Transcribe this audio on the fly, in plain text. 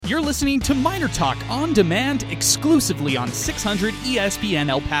You're listening to Miner Talk on demand exclusively on 600 ESPN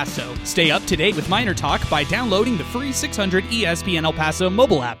El Paso. Stay up to date with Miner Talk by downloading the free 600 ESPN El Paso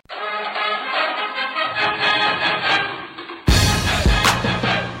mobile app.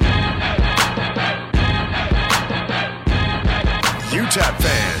 UTEP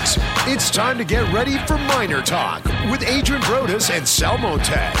fans, it's time to get ready for Miner Talk with Adrian Broadus and Sal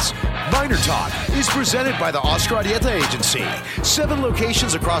Montes. Miner Talk is presented by the Oscar Arieta Agency. 7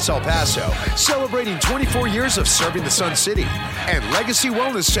 locations across El Paso, celebrating 24 years of serving the Sun City, and Legacy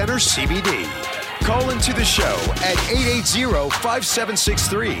Wellness Center CBD. Call into the show at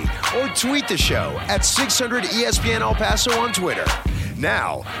 880-5763 or tweet the show at 600 ESPN El Paso on Twitter.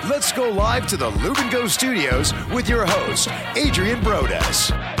 Now, let's go live to the Lubin Go Studios with your host, Adrian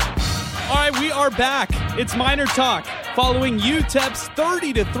Broadus. All right, we are back. It's Miner Talk following UTEP's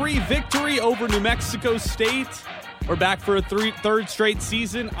 30-3 victory over New Mexico State. We're back for a third straight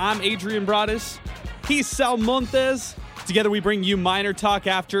season. I'm Adrian Broadus. He's Sal Montes. Together we bring you Miner Talk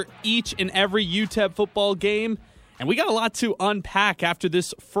after each and every UTEP football game. And we got a lot to unpack after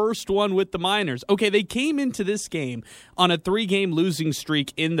this first one with the Miners. Okay, they came into this game on a 3-game losing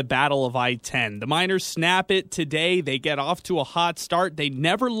streak in the Battle of I-10. The Miners snap it today. They get off to a hot start. They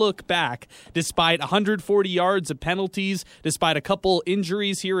never look back, despite 140 yards of penalties, despite a couple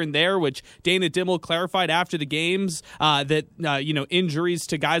injuries here and there, which Dana Dimmel clarified after the games that injuries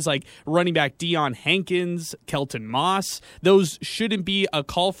to guys like running back Deion Hankins, Kelton Moss, those shouldn't be a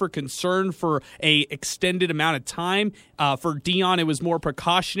call for concern for a extended amount of time. For Deion, it was more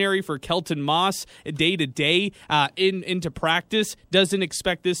precautionary. For Kelton Moss, day-to-day into practice, doesn't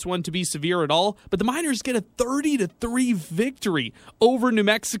expect this one to be severe at all. But the Miners get a 30-3 victory over New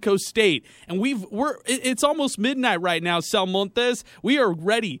Mexico State. And it's almost midnight right now, Sal Montes. We are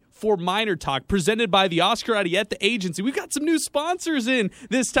ready for Miner Talk, presented by the Oscar Arieta Agency. We've got some new sponsors in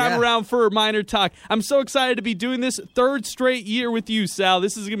this time around for Miner Talk. I'm so excited to be doing this third straight year with you, Sal.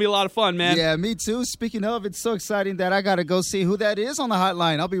 This is going to be a lot of fun, man. Yeah, me too. Speaking of, it's so exciting that I got to go see who that is on the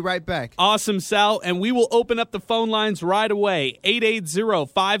hotline. I'll be right back. Awesome, Sal. And we will open up the phone lines right away.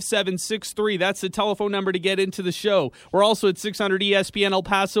 880-5763. That's the telephone number to get into the show. We're also at 600 ESPN El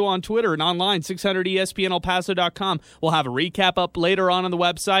Paso on Twitter and online, 600ESPNElPaso.com. We'll have a recap up later on the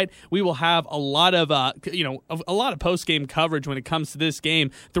website. We will have a lot of post-game coverage when it comes to this game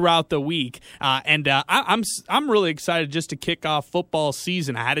throughout the week. I'm really excited just to kick off football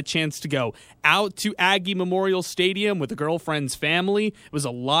season. I had a chance to go out to Aggie Memorial Stadium with a girlfriend's family. It was a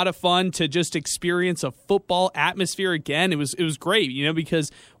lot of fun to just experience a football atmosphere again. It was great,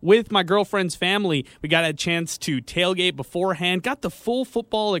 because with my girlfriend's family, we got a chance to tailgate beforehand, got the full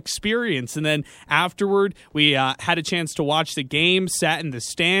football experience, and then afterward, we had a chance to watch the game, sat in the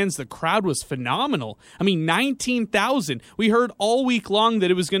stands. The crowd was phenomenal. I mean, 19,000. We heard all week long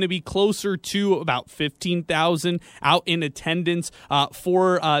that it was going to be closer to about 15,000 out in attendance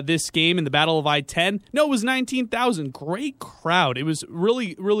for this game in the Battle of I-10. No, it was 19,000. Great crowd. It was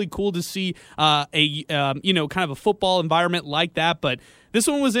really, really cool to see kind of a football environment like that, but this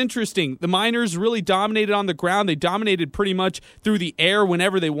one was interesting. The Miners really dominated on the ground. They dominated pretty much through the air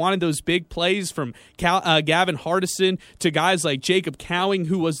whenever they wanted those big plays, from Gavin Hardison to guys like Jacob Cowing,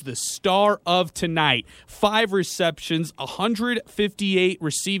 who was the star of tonight. 5 receptions, 158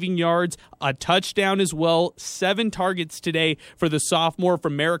 receiving yards, a touchdown as well, 7 targets today for the sophomore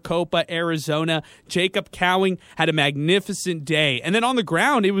from Maricopa, Arizona. Jacob Cowing had a magnificent day. And then on the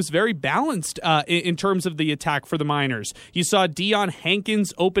ground, it was very balanced in terms of the attack for the Miners. You saw Deion Hankins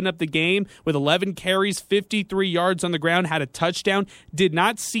open up the game with 11 carries, 53 yards on the ground, had a touchdown. Did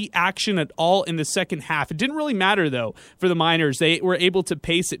not see action at all in the second half. It didn't really matter, though, for the Miners. They were able to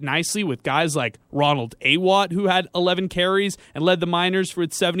pace it nicely with guys like Ronald Awatt, who had 11 carries and led the Miners for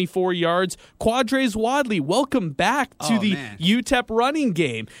 74 yards. Quadres Wadley, welcome back to the UTEP running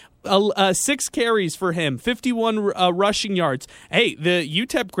game. 6 carries for him, 51 rushing yards. Hey, the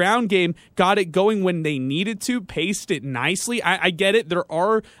UTEP ground game got it going when they needed to, paced it nicely. I get it. There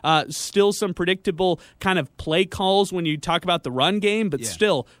are still some predictable kind of play calls when you talk about the run game, but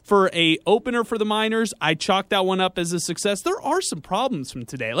still, for a opener for the Miners, I chalk that one up as a success. There are some problems from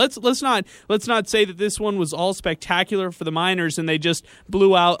today. Let's not say that this one was all spectacular for the Miners and they just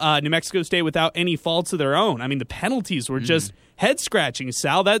blew out New Mexico State without any faults of their own. I mean, the penalties were just head-scratching,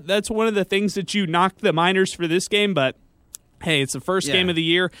 Sal. That's one of the things that you knocked the Miners for this game, but hey, it's the first game of the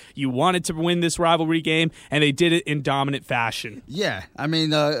year. You wanted to win this rivalry game, and they did it in dominant fashion. Yeah, I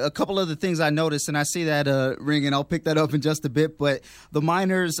mean, a couple of the things I noticed, and I see that ring, and I'll pick that up in just a bit, but the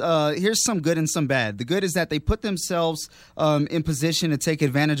Miners, here's some good and some bad. The good is that they put themselves in position to take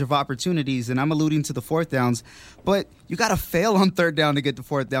advantage of opportunities, and I'm alluding to the fourth downs, but you got to fail on third down to get the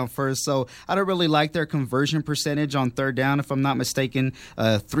fourth down first. So I don't really like their conversion percentage on third down, if I'm not mistaken.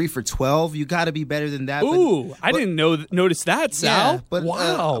 3 for 12. You got to be better than that. Ooh, I didn't notice that, Sal. Yeah, but,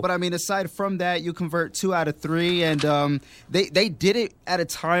 wow. But I mean, aside from that, you convert 2 out of 3, and they did it at a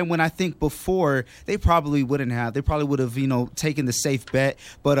time when I think before they probably wouldn't have. They probably would have, taken the safe bet,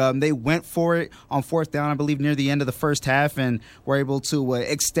 but they went for it on fourth down, I believe, near the end of the first half, and were able to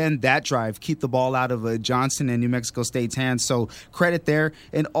extend that drive, keep the ball out of Johnson and New Mexico State's hands. So credit there.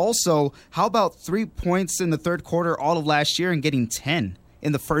 And also, how about 3 points in the third quarter all of last year and getting 10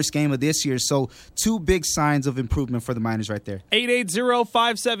 in the first game of this year? So 2 big signs of improvement for the Miners right there.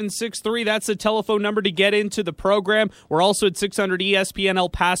 880-5763. That's the telephone number to get into the program. We're also at 600 ESPN El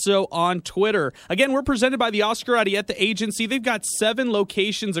Paso on Twitter. Again, we're presented by the Oscar Arieta Agency. They've got 7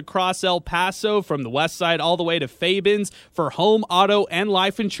 locations across El Paso, from the west side all the way to Fabens. For home, auto, and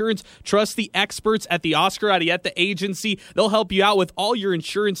life insurance, trust the experts at the Oscar Arieta Agency. They'll help you out with all your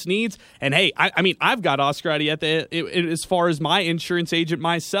insurance needs. And hey, I mean, I've got Oscar Arieta as far as my insurance agent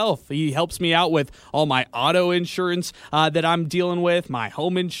myself. He helps me out with all my auto insurance that I'm dealing with, my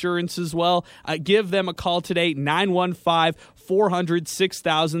home insurance as well. Give them a call today,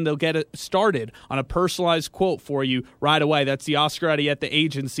 915-400-6000. They'll get it started on a personalized quote for you right away. That's the Oscar Arieta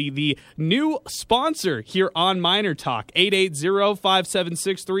Agency, the new sponsor here on Miner Talk.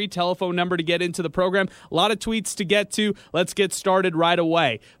 880-5763, telephone number to get into the program. A lot of tweets to get to. Let's get started right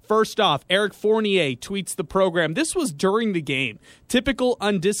away. First off, Eric Fournier tweets the program. This was during the game. Typical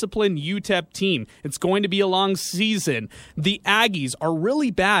undisciplined UTEP team. It's going to be a long season. The Aggies are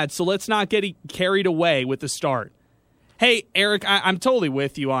really bad, so let's not get carried away with the start. Hey, Eric, I'm totally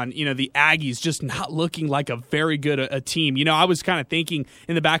with you on, the Aggies just not looking like a very good a team. I was kind of thinking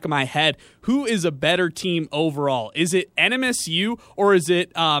in the back of my head, who is a better team overall? Is it NMSU or is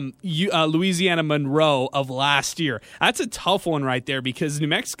it Louisiana Monroe of last year? That's a tough one right there, because New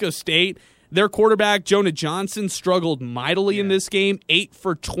Mexico State, their quarterback, Jonah Johnson, struggled mightily in this game. 8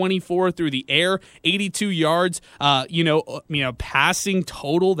 for 24 through the air, 82 yards, passing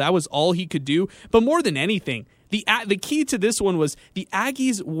total. That was all he could do. But more than anything, the key to this one was the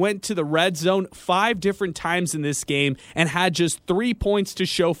Aggies went to the red zone 5 different times in this game and had just 3 points to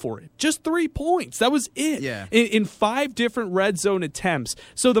show for it. Just 3 points. That was it. Yeah. In 5 different red zone attempts.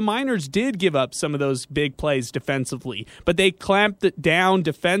 So the Miners did give up some of those big plays defensively, but they clamped it down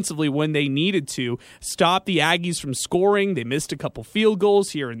defensively when they needed to, stop the Aggies from scoring. They missed a couple field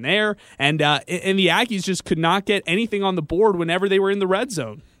goals here and there, and the Aggies just could not get anything on the board whenever they were in the red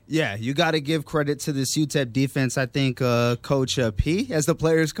zone. Yeah, you got to give credit to this UTEP defense. I think Coach P, as the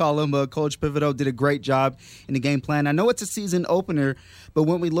players call him, Coach Pivotto, did a great job in the game plan. I know it's a season opener, but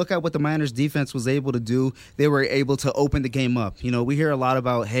when we look at what the Miners defense was able to do, they were able to open the game up. We hear a lot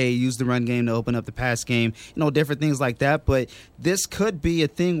about, hey, use the run game to open up the pass game, different things like that. But this could be a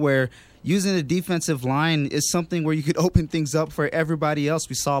thing where using the defensive line is something where you could open things up for everybody else.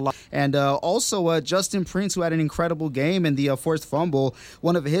 We saw a lot. And also Justin Prince, who had an incredible game in the forced fumble.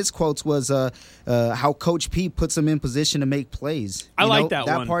 One of his quotes was how Coach P puts him in position to make plays. I like that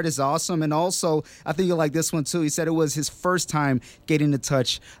one. That part is awesome. And also, I think you'll like this one too. He said it was his first time getting to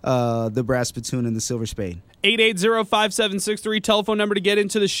touch the brass spittoon and the silver spade. 880-5763, telephone number to get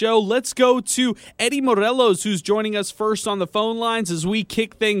into the show. Let's go to Eddie Morelos, who's joining us first on the phone lines as we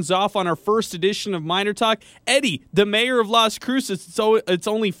kick things off on our first edition of Miner Talk. Eddie, the mayor of Las Cruces, so it's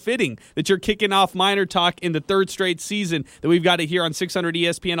only fitting that you're kicking off Miner Talk in the 3rd straight season that we've got it here on 600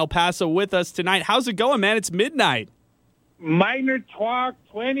 ESPN El Paso with us tonight. How's it going, man? It's midnight. Miner Talk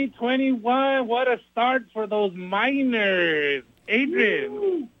 2021. What a start for those Miners.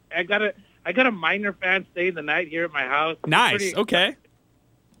 Adrian, I got a Miner fan staying the night here at my house. Nice. Okay.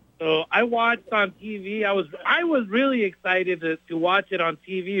 So I watched on TV. I was really excited to watch it on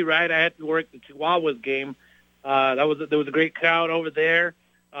TV. Right, I had to work the Chihuahuas game. There was a great crowd over there.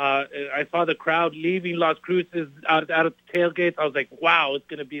 I saw the crowd leaving Las Cruces out of the tailgates. I was like, wow, it's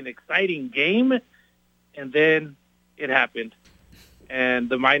going to be an exciting game. And then it happened, and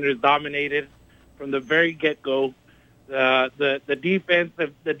the Miners dominated from the very get-go.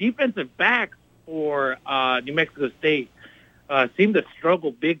 The defensive backs for New Mexico State seemed to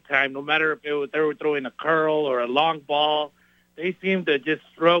struggle big time. No matter if they were throwing a curl or a long ball, they seemed to just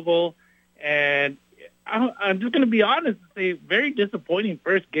struggle. And I'm just going to be honest and say, very disappointing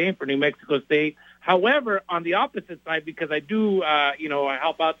first game for New Mexico State. However, on the opposite side, because I do, I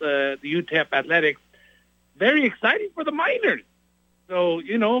help out the UTEP athletics. Very exciting for the Miners. So,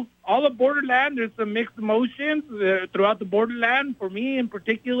 all of Borderland, there's some mixed emotions throughout the Borderland, for me in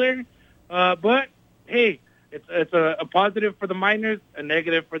particular. But, hey, it's a positive for the Miners, a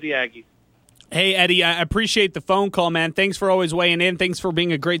negative for the Aggies. Hey, Eddie, I appreciate the phone call, man. Thanks for always weighing in. Thanks for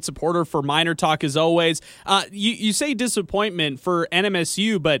being a great supporter for Miner Talk as always. You say disappointment for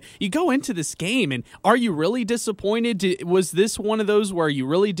NMSU, but you go into this game, and are you really disappointed? Was this one of those where you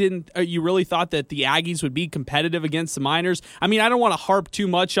really thought that the Aggies would be competitive against the Miners? I mean, I don't want to harp too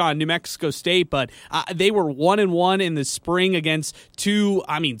much on New Mexico State, but they were 1-1 in the spring against two,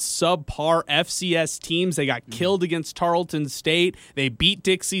 subpar FCS teams. They got killed against Tarleton State. They beat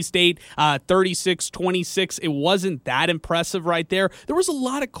Dixie State 36-26. It wasn't that impressive right there. There was a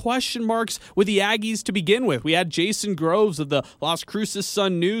lot of question marks with the Aggies to begin with. We had Jason Groves of the Las Cruces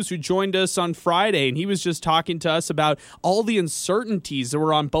Sun News who joined us on Friday, and he was just talking to us about all the uncertainties that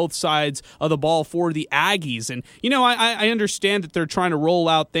were on both sides of the ball for the Aggies. And, I understand that they're trying to roll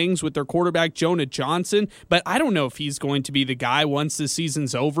out things with their quarterback, Jonah Johnson, but I don't know if he's going to be the guy once the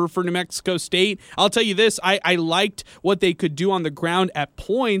season's over for New Mexico State. I'll tell you this, I liked what they could do on the ground at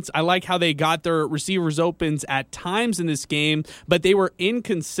points. I like how they got their receivers opens at times in this game, but they were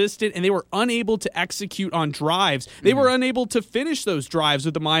inconsistent and they were unable to execute on drives. They were unable to finish those drives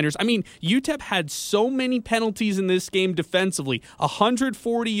with the Miners. I mean, UTEP had so many penalties in this game defensively,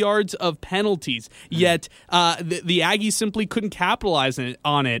 140 yards of penalties, yet the Aggies simply couldn't capitalize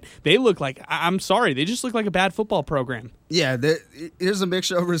on it. They look like, they just look like a bad football program. Yeah, here's a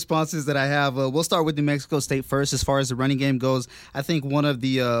mixture of responses that I have. We'll start with New Mexico State first. As far as the running game goes, I think one of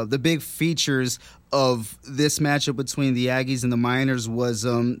the big features of this matchup between the Aggies and the Miners was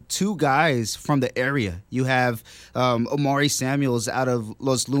two guys from the area. You have Omari Samuels out of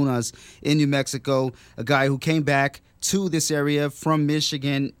Los Lunas in New Mexico, a guy who came back to this area from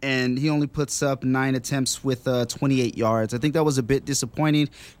Michigan, and he only puts up 9 attempts with 28 yards. I think that was a bit disappointing.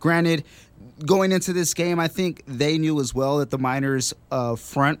 Granted, going into this game, I think they knew as well that the Miners'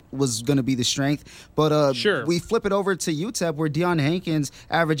 front was going to be the strength. But sure. We flip it over to UTEP, where Deion Hankins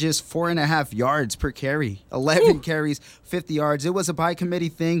averages 4.5 yards per carry, 11 carries, 50 yards. It was a by-committee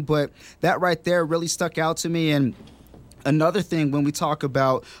thing, but that right there really stuck out to me. And another thing, when we talk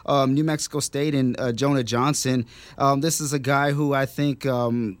about New Mexico State and Jonah Johnson, this is a guy who I think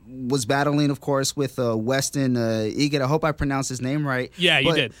was battling, of course, with Weston Egan. I hope I pronounced his name right. Yeah,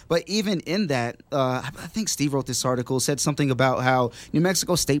 you did. But even in that, I think Steve wrote this article, said something about how New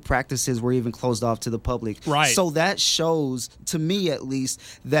Mexico State practices were even closed off to the public. Right. So that shows, to me at least,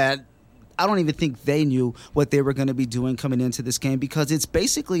 that I don't even think they knew what they were going to be doing coming into this game, because it's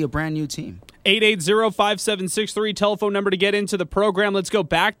basically a brand new team. 880-5763, telephone number to get into the program. Let's go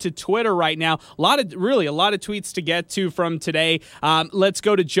back to Twitter right now. A lot of tweets to get to from today. Let's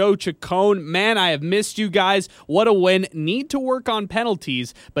go to Joe Chacon. Man, I have missed you guys. What a win. Need to work on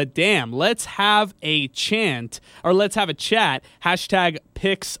penalties, but damn, let's have a chat. Hashtag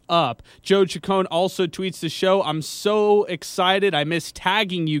picks up. Joe Chacon also tweets the show. I'm so excited. I miss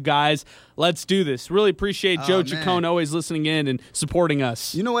tagging you guys. Let's do this. Really appreciate Joe Chacon always listening in and supporting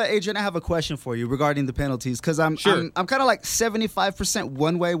us. You know what, Adrian? I have a question for you regarding the penalties, because I'm kind of like 75%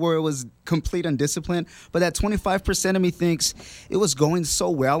 one way, where it was complete undisciplined, but that 25% of me thinks it was going so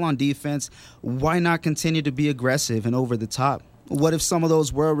well on defense. Why not continue to be aggressive and over the top? What if some of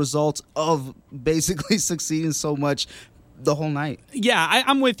those were a result of basically succeeding so much the whole night? Yeah,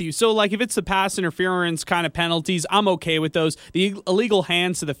 I'm with you. So, like, if it's the pass interference kind of penalties, I'm okay with those. The illegal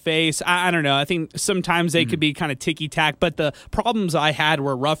hands to the face, I don't know. I think sometimes they could be kind of ticky-tack, but the problems I had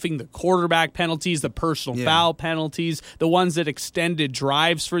were roughing the quarterback penalties, the personal foul penalties, the ones that extended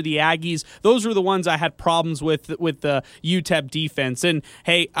drives for the Aggies. Those were the ones I had problems with the UTEP defense. And,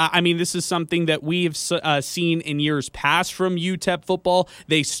 hey, this is something that we have seen in years past from UTEP football.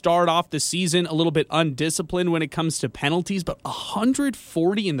 They start off the season a little bit undisciplined when it comes to penalties, but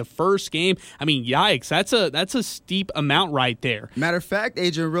 140 in the first game. Yikes, that's a steep amount right there. Matter of fact,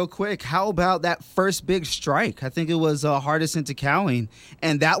 Adrian, real quick, how about that first big strike? I think it was Hardison to Cowing,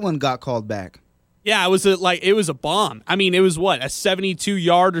 and that one got called back. Yeah, it was a bomb. It was a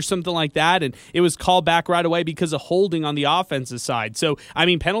 72-yard or something like that, and it was called back right away because of holding on the offensive side. So,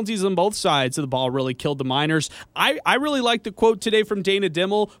 penalties on both sides of the ball really killed the Miners. I really like the quote today from Dana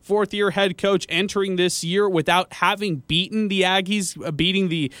Dimmel, fourth-year head coach, entering this year without having beaten the Aggies, beating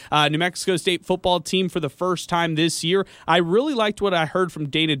the New Mexico State football team for the first time this year. I really liked what I heard from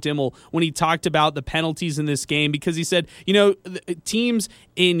Dana Dimmel when he talked about the penalties in this game, because he said, teams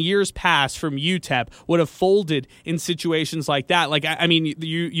in years past from UTEP UTEP would have folded in situations like that. Like, I mean,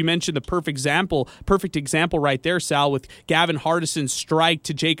 you mentioned the perfect example right there, Sal, with Gavin Hardison's strike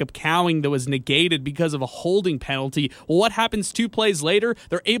to Jacob Cowing that was negated because of a holding penalty. Well, what happens 2 plays later?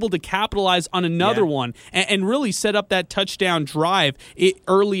 They're able to capitalize on another one and really set up that touchdown drive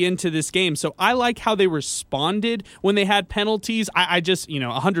early into this game. So I like how they responded when they had penalties. I just,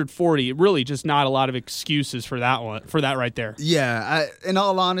 140, really just not a lot of excuses for that right there. Yeah, in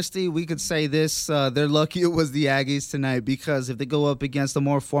all honesty, we could say this. They're lucky it was the Aggies tonight, because if they go up against a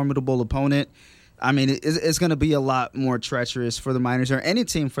more formidable opponent, I mean, it's going to be a lot more treacherous for the Miners, or any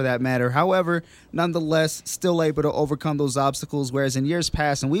team for that matter. However, nonetheless, still able to overcome those obstacles, whereas in years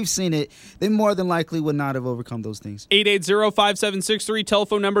past, and we've seen it, they more than likely would not have overcome those things. 880-5763,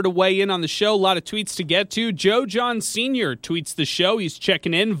 telephone number to weigh in on the show. A lot of tweets to get to. Joe John Sr. tweets the show. He's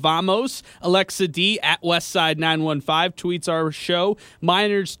checking in. Vamos. Alexa D at Westside915 tweets our show.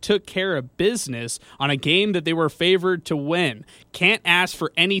 Miners took care of business on a game that they were favored to win. Can't ask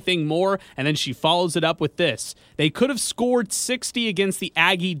for anything more. And then she follows it up with this. They could have scored 60 against the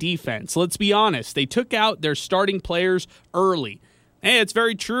Aggie defense. Let's be honest. They took out their starting players early. Hey, it's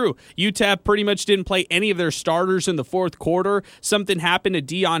very true. UTEP pretty much didn't play any of their starters in the fourth quarter. Something happened to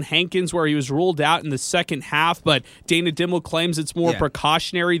Deion Hankins where he was ruled out in the second half, but Dana Dimel claims it's more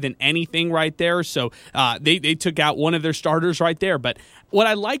precautionary than anything right there. So they took out one of their starters right there. But what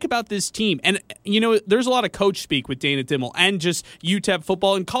I like about this team, and there's a lot of coach speak with Dana Dimel and just UTEP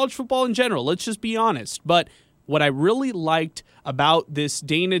football and college football in general. Let's just be honest. But what I really liked about this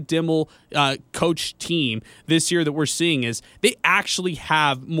Dana Dimel coach team this year that we're seeing is they actually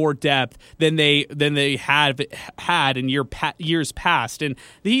have more depth than they have had in years past. And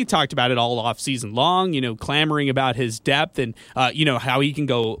he talked about it all off season long, clamoring about his depth and how he can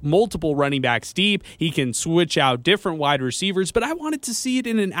go multiple running backs deep. He can switch out different wide receivers. But I wanted to see it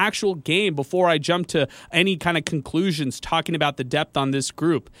in an actual game before I jump to any kind of conclusions talking about the depth on this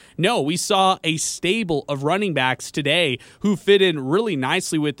group. No, we saw a stable of running backs today who fit in really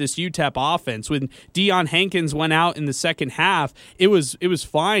nicely with this UTEP offense. When Deion Hankins went out in the second half, it was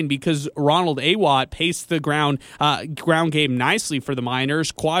fine because Ronald Awatt paced the ground game nicely for the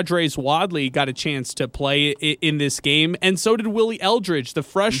Miners. Quadres Wadley got a chance to play in this game, and so did Willie Eldridge, the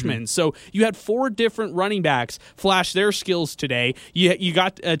freshman. So you had 4 different running backs flash their skills today. You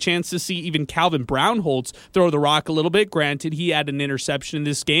got a chance to see even Calvin Brownholtz throw the rock a little bit. Granted, he had an interception in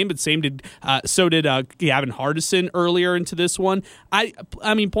this game, but so did Gavin Hardison earlier into this one. I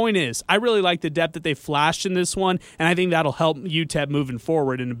mean, point is, I really like the depth that they flashed in this one, and I think that'll help UTEP moving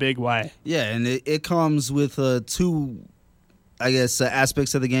forward in a big way. Yeah, and it comes with 2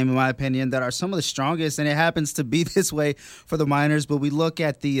 aspects of the game, in my opinion, that are some of the strongest, and it happens to be this way for the Miners. But we look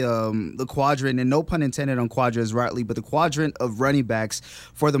at the quadrant, and no pun intended on Quadres Wadley, but the quadrant of running backs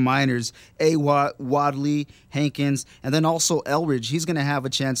for the Miners: Awatt, Wadley, Hankins, and then also Eldridge. He's going to have a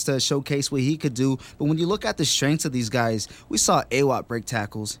chance to showcase what he could do. But when you look at the strengths of these guys, we saw Awatt break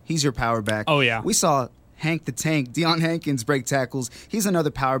tackles. He's your power back. Oh, yeah. We saw Hank the Tank, Deion Hankins break tackles. He's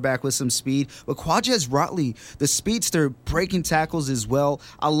another power back with some speed. But Quadres Wadley, the speedster, breaking tackles as well.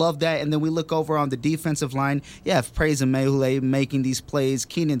 I love that. And then we look over on the defensive line. Yeah, Praise and Mehule making these plays.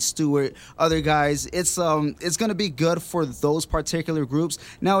 Keenan Stewart, other guys. It's going to be good for those particular groups.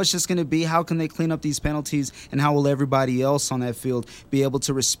 Now it's just going to be how can they clean up these penalties, and how will everybody else on that field be able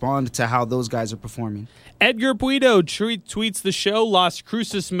to respond to how those guys are performing. Edgar Puido tweets the show. Las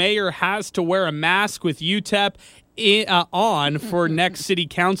Cruces mayor has to wear a mask with UTEP on for next city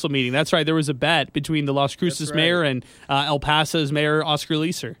council meeting. That's right. There was a bet between the Las Cruces mayor and El Paso's mayor, Oscar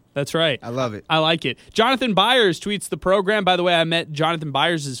Leeser. That's right. I love it. I like it. Jonathan Byers tweets the program. By the way, I met Jonathan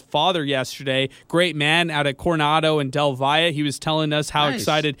Byers' father yesterday. Great man out at Coronado and Del Valle. He was telling us how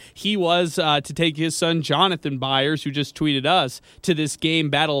excited he was to take his son, Jonathan Byers, who just tweeted us, to this game,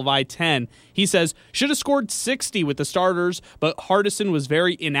 Battle of I-10. He says, should have scored 60 with the starters, but Hardison was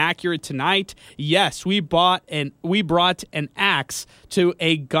very inaccurate tonight. Yes, we brought an axe to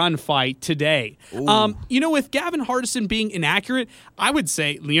a gunfight today. With Gavin Hardison being inaccurate, I would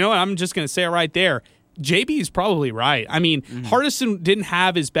say, I'm just going to say it right there. JB is probably right. I mean, Hardison didn't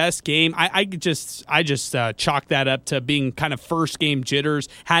have his best game. I just chalked that up to being kind of first game jitters,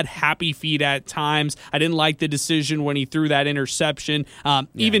 had happy feet at times. I didn't like the decision when he threw that interception.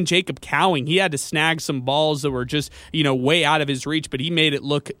 Even Jacob Cowing, he had to snag some balls that were just, way out of his reach, but he made it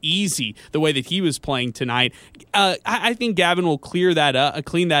look easy the way that he was playing tonight. I think Gavin will clean that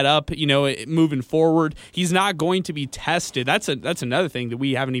up, moving forward. He's not going to be tested. That's another thing that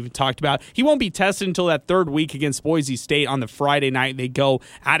we haven't even talked about. He won't be tested until until that third week against Boise State on the Friday night. They go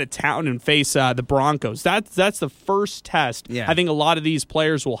out of town and face the Broncos. That's the first test I think a lot of these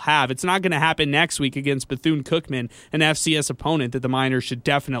players will have. It's not going to happen next week against Bethune-Cookman, an FCS opponent that the Miners should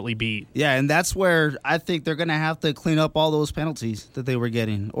definitely beat. Yeah, and that's where I think they're going to have to clean up all those penalties that they were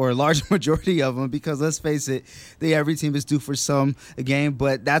getting, or a large majority of them, because let's face it, every team is due for some game,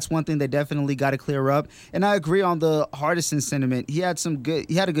 but that's one thing they definitely got to clear up. And I agree on the Hardison sentiment. He had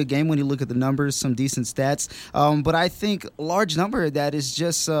a good game when you look at the numbers, some decent stats, but I think a large number of that is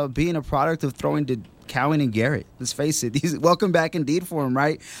just being a product of throwing to Cowan and Garrett. Let's face it. He's welcome back indeed for him,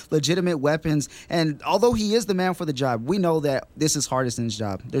 right? Legitimate weapons. And although he is the man for the job, we know that this is Hardison's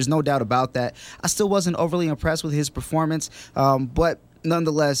job. There's no doubt about that. I still wasn't overly impressed with his performance, but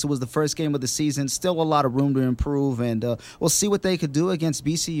nonetheless, it was the first game of the season. Still a lot of room to improve, and we'll see what they could do against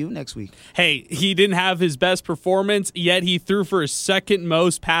BCU next week. Hey, he didn't have his best performance, yet he threw for his second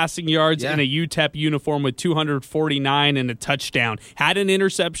most passing yards in a UTEP uniform with 249 and a touchdown. Had an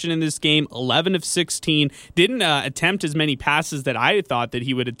interception in this game, 11 of 16. Didn't attempt as many passes that I thought that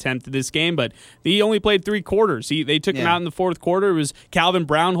he would attempt this game, but he only played 3 quarters. They took him out in the fourth quarter. It was Calvin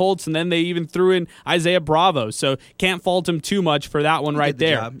Brownholtz, and then they even threw in Isaiah Bravo, so can't fault him too much for that one. Right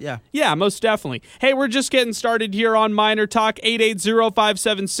there. Yeah, most definitely. Hey, we're just getting started here on Miner Talk.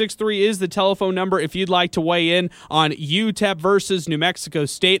 880-5763 is the telephone number if you'd like to weigh in on UTEP versus New Mexico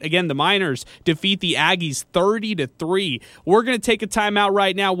State. Again, the Miners defeat the Aggies 30-3. We're going to take a timeout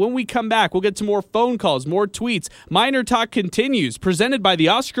right now. When we come back, we'll get to more phone calls, more tweets. Miner Talk continues, presented by the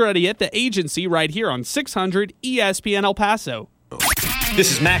Oscar Arieta Agency right here on 600 ESPN El Paso. This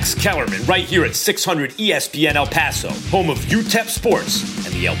is Max Kellerman right here at 600 ESPN El Paso, home of UTEP Sports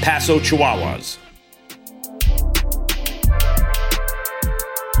and the El Paso Chihuahuas.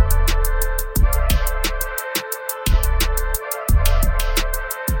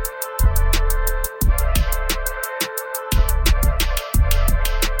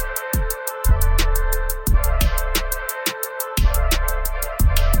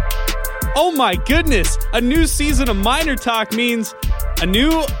 Oh my goodness, a new season of Miner Talk means a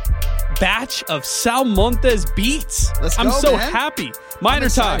new batch of Sal Montes beats. I'm so happy. Miner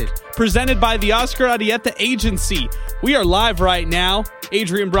Talk, presented by the Oscar Arieta Agency. We are live right now.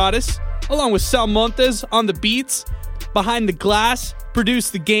 Adrian Broadus, along with Sal Montes on the beats, behind the glass,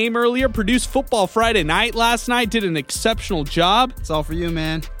 produced the game earlier, produced Football Friday Night last night, did an exceptional job. It's all for you,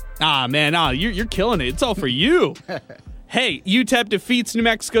 man. You're killing it. It's all for you. Hey, UTEP defeats New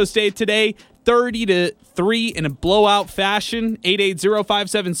Mexico State today, 30-3 in a blowout fashion.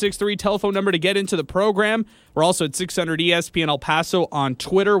 880-5763, telephone number to get into the program. We're also at 600 ESPN El Paso on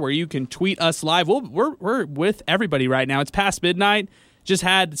Twitter, where you can tweet us live. We're with everybody right now. It's past midnight. Just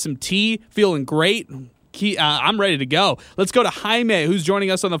had some tea, feeling great. I'm ready to go. Let's go to Jaime, who's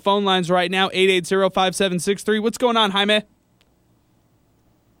joining us on the phone lines right now, 880-5763. What's going on, Jaime?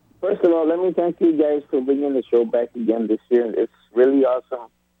 First of all, let me thank you guys for bringing the show back again this year. It's really awesome.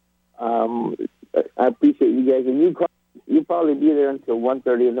 I appreciate you guys. And you'll probably be there until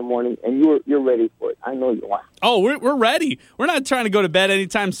 1:30 in the morning, and you're ready for it. I know you are. Oh, we're ready. We're not trying to go to bed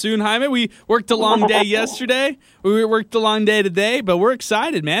anytime soon, Jaime. We worked a long day yesterday. We worked a long day today, but we're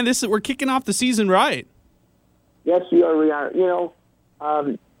excited, man. We're kicking off the season right. Yes, we are. You know,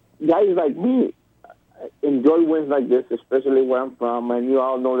 guys like me enjoy wins like this, especially where I'm from, and you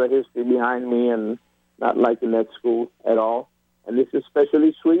all know the history behind me and not liking that school at all. And this is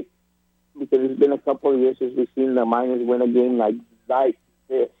especially sweet because it's been a couple of years since we've seen the Miners win a game like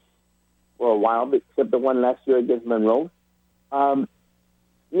this for a while, except the one last year against Monroe. You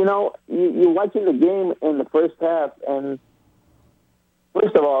know, you're watching the game in the first half, and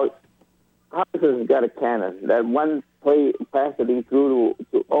first of all, Hopkins got a cannon. That one play pass that he threw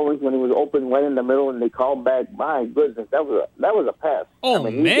to Owens when he was open right in the middle, and they called back. My goodness, that was a pass. Oh,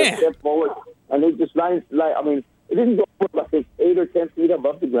 he man! Just stepped forward, and he just it didn't go like 8 or 10 feet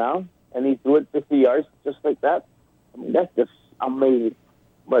above the ground, and he threw it 50 yards just like that. I mean, that's just amazing.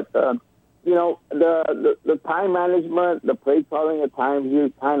 But you know, the time management, the play calling at times,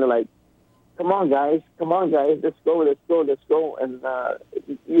 you're kind of like, come on, guys, let's go. And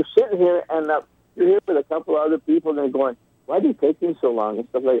you're sitting here, and you're here with a couple of other people, and they're going, why are you taking so long? And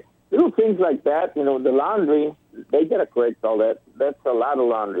stuff like that. Little things like that, you know, the laundry, they got to correct all that. That's a lot of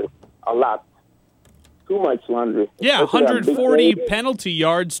laundry, a lot. Too much laundry. Yeah, 140 penalty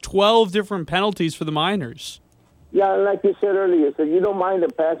yards, 12 different penalties for the Miners. Yeah, and like you said earlier, so you don't mind the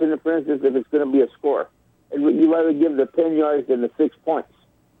pass interference if it's going to be a score. You rather give the 10 yards than the 6 points.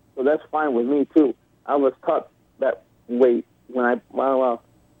 So that's fine with me, too. I was taught that way when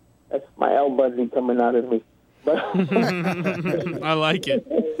that's my L Bundy coming out of me. But I like it.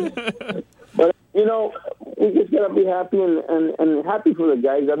 But you know, we just got to be happy and happy for the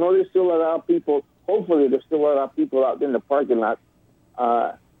guys. I know there's still a lot of people, hopefully there's still a lot of people out in the parking lot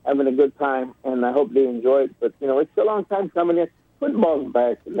having a good time, and I hope they enjoy it. But, you know, it's a long time coming in. Football's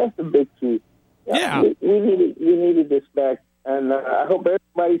back, and that's the big key. Yeah. We needed this back, and I hope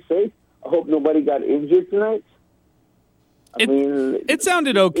everybody's safe. I hope nobody got injured tonight. It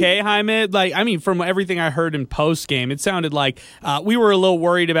sounded okay, Jaime. From everything I heard in post game, it sounded like we were a little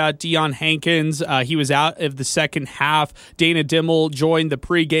worried about Deion Hankins. He was out of the second half. Dana Dimmel joined the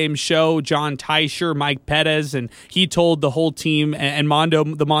pregame show. John Teicher, Mike Pettis, and he told the whole team, and Mondo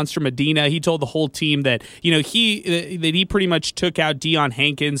the Monster Medina, he told the whole team that he pretty much took out Deion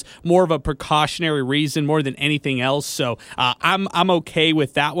Hankins more of a precautionary reason more than anything else. So I'm okay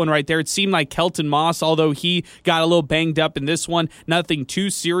with that one right there. It seemed like Kelton Moss, although he got a little banged up in this one, nothing too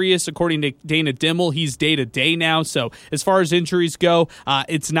serious according to Dana Dimmel. He's day to day now, so as far as injuries go,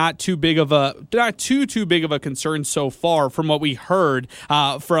 it's not too big of a concern so far from what we heard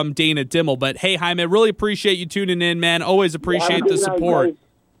from Dana Dimmel. But hey, Jaime, really appreciate you tuning in, man. Always appreciate the support. Night,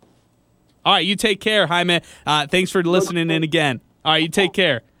 all right, you take care, Jaime. Thanks for listening in again. All right, you take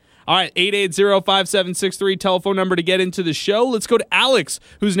care. All right, 880-5763, telephone number to get into the show. Let's go to Alex,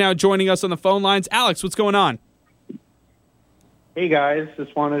 who's now joining us on the phone lines. Alex, what's going on? Hey, guys.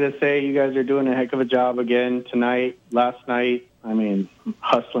 Just wanted to say you guys are doing a heck of a job again tonight, last night. I mean,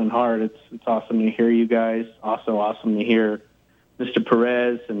 hustling hard. It's awesome to hear you guys. Also awesome to hear Mr.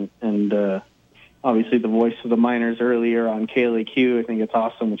 Perez and obviously the voice of the Miners earlier on KLAQ. I think it's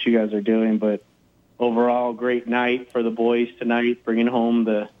awesome what you guys are doing. But overall, great night for the boys tonight, bringing home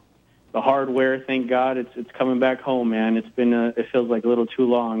the hardware. Thank God it's coming back home, man. It's been it feels like a little too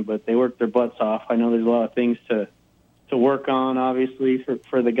long, but they worked their butts off. I know there's a lot of things to work on, obviously,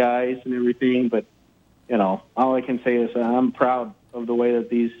 for the guys and everything. But, you know, all I can say is I'm proud of the way that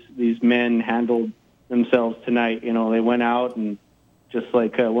these men handled themselves tonight. You know, they went out and just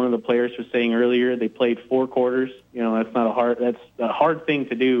like one of the players was saying earlier, they played 4 quarters. You know, that's a hard thing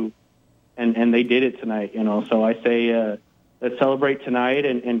to do. And they did it tonight, you know. So I say let's celebrate tonight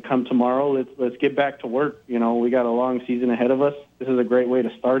and come tomorrow. Let's get back to work. You know, we got a long season ahead of us. This is a great way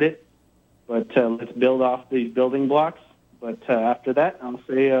to start it. But let's build off these building blocks. But after that, I'll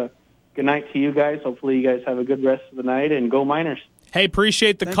say good night to you guys. Hopefully you guys have a good rest of the night, and go Miners. Hey,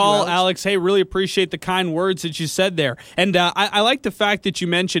 appreciate the call, Alex. Hey, really appreciate the kind words that you said there. And I like the fact that you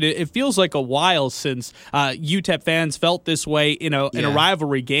mentioned it. It feels like a while since UTEP fans felt this way in a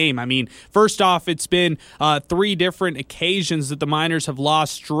rivalry game. I mean, first off, it's been 3 different occasions that the Miners have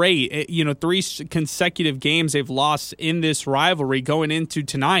lost straight. 3 consecutive games they've lost in this rivalry going into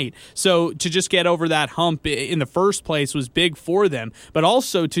tonight. So to just get over that hump in the first place was big for them. But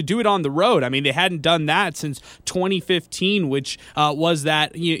also to do it on the road. I mean, they hadn't done that since 2015, which was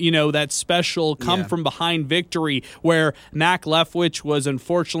that that special come from behind victory where Mac Leftwich was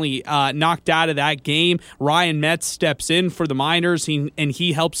unfortunately knocked out of that game. Ryan Metz steps in for the Miners, and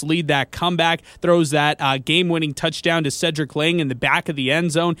he helps lead that comeback, throws that game-winning touchdown to Cedric Lang in the back of the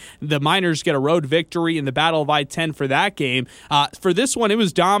end zone. The Miners get a road victory in the Battle of I-10 for that game. For this one, it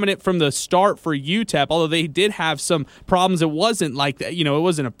was dominant from the start for UTEP, although they did have some problems. It wasn't like it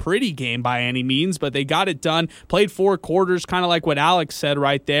wasn't a pretty game by any means, but they got it done, played 4 quarters, kind of like what Alex said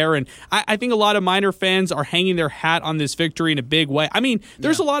right there. And I think a lot of Miner fans are hanging their hat on this victory in a big way. I mean,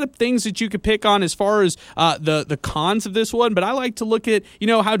 there's a lot of things that you could pick on as far as the cons of this one, but I like to look at,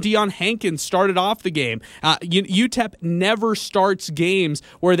 how Deion Hankins started off the game. UTEP never starts games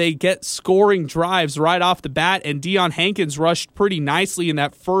where they get scoring drives right off the bat, and Deion Hankins rushed pretty nicely in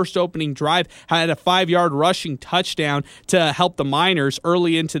that first opening drive, had a 5-yard rushing touchdown to help the Miners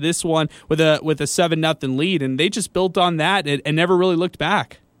early into this one with a 7-0 lead, and they just built on that and never really looked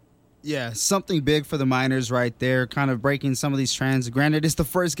back. Yeah, something big for the Miners right there, kind of breaking some of these trends. Granted, it's the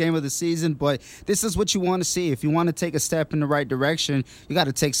first game of the season, but this is what you want to see. If you want to take a step in the right direction, you got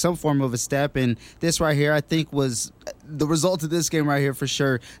to take some form of a step, and this right here, I think, was the result of this game right here for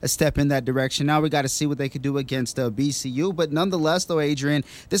sure, a step in that direction. Now we got to see what they could do against BCU, but nonetheless, though, Adrian,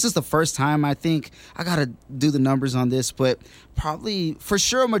 this is the first time I think I got to do the numbers on this, but probably for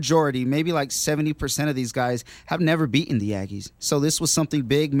sure a majority, maybe like 70% of these guys have never beaten the Aggies. So this was something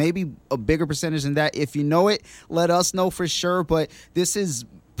big, maybe a bigger percentage than that. If you know it, let us know for sure, but this is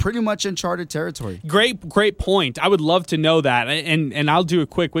pretty much uncharted territory. Great point. I would love to know that, and I'll do a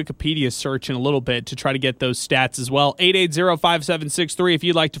quick Wikipedia search in a little bit to try to get those stats as well. 880-5763 if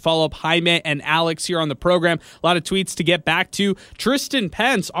you'd like to follow up Jaime and Alex here on the program. A lot of tweets to get back to. Tristan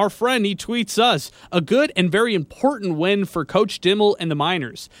Pence, our friend, he tweets us, a good and very important win for Coach Dimmel and the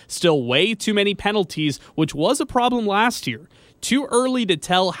Miners. Still way too many penalties, which was a problem last year. too early to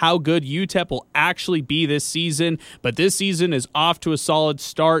tell how good UTEP will actually be this season, but this season is off to a solid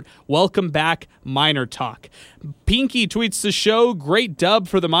start. Welcome back, Miner Talk. Pinky tweets the show, great dub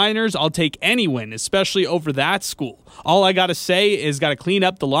for the Miners. I'll take any win, especially over that school. All I got to say is got to clean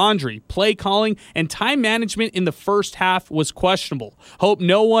up the laundry. Play calling and time management in the first half was questionable. Hope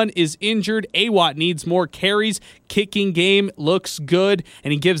no one is injured. Awat needs more carries. Kicking game looks good,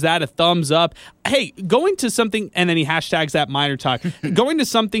 and he gives that a thumbs up. Hey, going to something, and then he hashtags that Miner Talk. Going to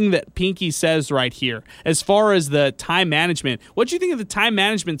something that Pinky says right here, as far as the time management. What do you think of the time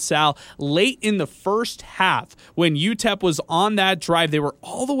management, Sal, late in the first half when UTEP was on that drive? They were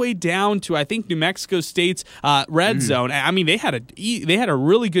all the way down to, I think, New Mexico State's red zone. I mean, they had a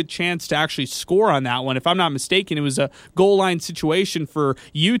really good chance to actually score on that one. If I'm not mistaken, it was a goal line situation for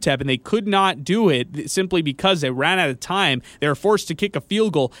UTEP, and they could not do it simply because they ran out of time. They were forced to kick a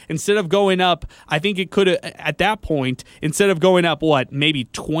field goal. Instead of going up, I think it could have, at that point, instead of going up, maybe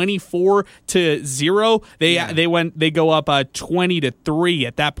 24-0, they go up 20-3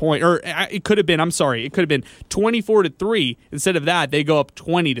 at that point. Or it could have been 24-3. Instead of that, they go up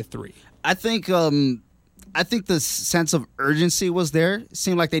 20-3. I think the sense of urgency was there. It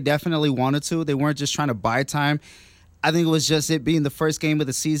seemed like they definitely wanted to. They weren't just trying to buy time. I think it was just it being the first game of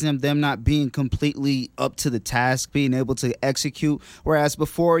the season, them not being completely up to the task, being able to execute. Whereas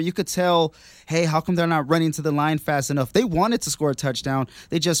before, you could tell, hey, how come they're not running to the line fast enough? They wanted to score a touchdown.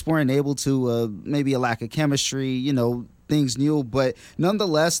 They just weren't able to, maybe a lack of chemistry, things new. But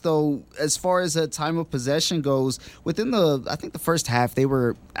nonetheless, though, as far as time of possession goes, within the first half, they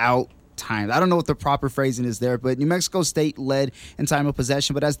were out. Time. I don't know what the proper phrasing is there, but New Mexico State led in time of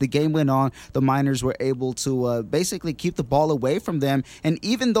possession. But as the game went on, the Miners were able to basically keep the ball away from them. And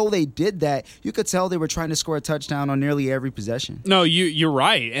even though they did that, you could tell they were trying to score a touchdown on nearly every possession. No, you're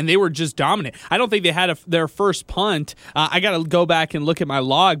right, and they were just dominant. I don't think they had their first punt. I got to go back and look at my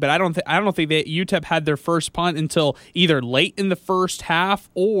log, but I don't think that UTEP had their first punt until either late in the first half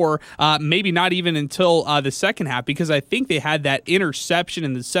or maybe not even until the second half, because I think they had that interception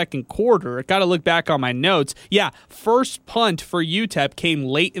in the second quarter. I got to look back on my notes. Yeah, first punt for UTEP came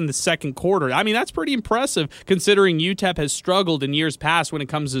late in the second quarter. I mean, that's pretty impressive considering UTEP has struggled in years past when it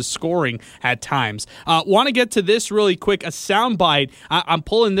comes to scoring at times. Want to get to this really quick, a soundbite. I'm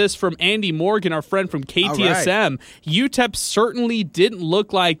pulling this from Andy Morgan, our friend from KTSM. Right. UTEP certainly didn't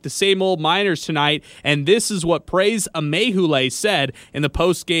look like the same old Miners tonight, and this is what Praise Amehule said in the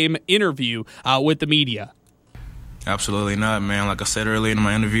post-game interview with the media. Absolutely not, man. Like I said earlier in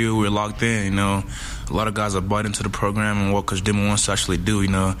my interview, we're locked in. A lot of guys are bought into the program and what Coach Dimel wants to actually do.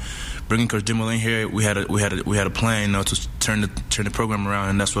 Bringing Coach Dimel in here, we had a plan, to turn the program around,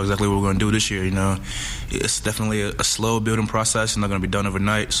 and that's exactly what we're going to do this year. It's definitely a slow building process. It's not going to be done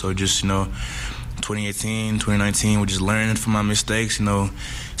overnight. So just 2018, 2019, we're just learning from my mistakes.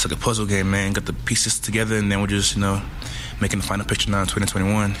 It's like a puzzle game, man. Got the pieces together, and then we're just making the final picture now in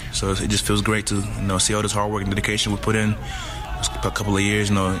 2021. So it just feels great to see all this hard work and dedication we put in a couple of years.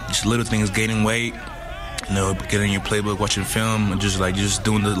 Just little things, gaining weight, getting your playbook, watching film, and just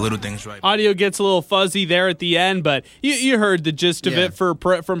doing the little things right. Audio gets a little fuzzy there at the end, but you heard the gist of it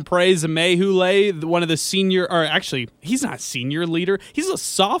from Praise Amehule, one of the senior, or actually, he's not a senior leader. He's a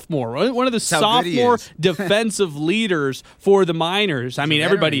sophomore, one of the sophomore defensive leaders for the Miners. I mean,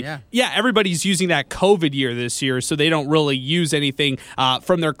 everybody's using that COVID year this year, so they don't really use anything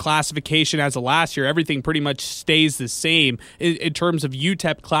from their classification as of last year. Everything pretty much stays the same in terms of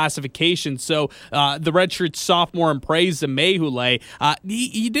UTEP classification. So the redshirt sophomore and Praise Amehule,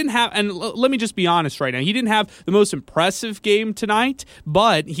 he didn't have, and let me just be honest right now, he didn't have the most impressive game tonight,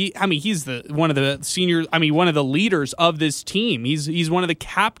 but he's one of the leaders of this team. He's one of the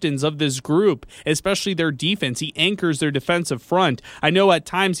captains of this group, especially their defense. He anchors their defensive front. I know at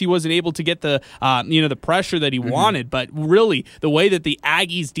times he wasn't able to get the the pressure that he wanted, but really the way that the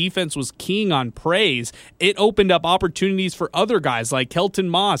Aggies defense was keying on Praise, it opened up opportunities for other guys like Kelton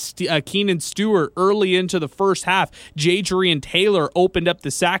Moss, Keenan Stewart early into the first half. Jadrian Taylor opened up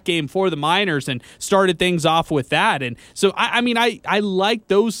the sack game for the Miners and started things off with that. And so, I like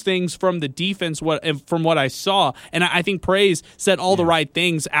those things from the defense, from what I saw. And I think Praise said all the right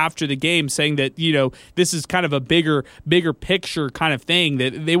things after the game, saying that, this is kind of a bigger picture kind of thing,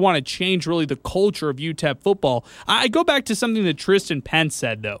 that they want to change really the culture of UTEP football. I go back to something that Tristan Pence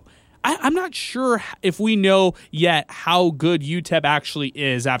said, though. I'm not sure if we know yet how good UTEP actually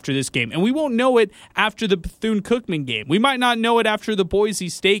is after this game. And we won't know it after the Bethune-Cookman game. We might not know it after the Boise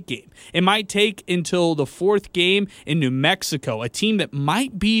State game. It might take until the fourth game in New Mexico, a team that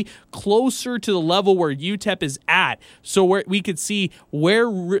might be closer to the level where UTEP is at, so where we could see where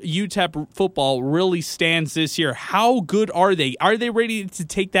UTEP football really stands this year. How good are they? Are they ready to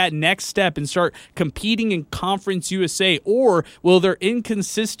take that next step and start competing in Conference USA, or will their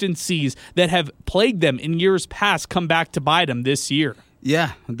inconsistencies that have plagued them in years past come back to bite them this year?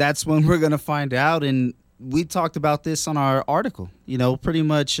 Yeah, that's when we're going to find out. And we talked about this on our article, pretty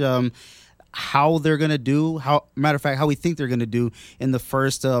much how they're going to do, how we think they're going to do in the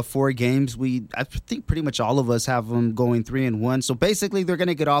first 4 games. I think pretty much all of us have them going 3-1. So basically they're going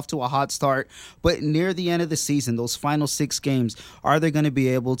to get off to a hot start, but near the end of the season, those final 6 games, are they going to be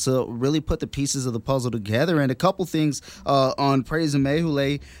able to really put the pieces of the puzzle together? And a couple things on Praise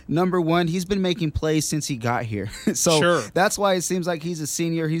Emehule. Number one, he's been making plays since he got here. So sure. That's why it seems like he's a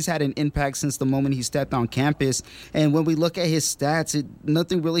senior. He's had an impact since the moment he stepped on campus. And when we look at his stats,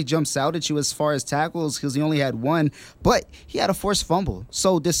 nothing really jumps out at you as far as tackles, because he only had 1, but he had a forced fumble.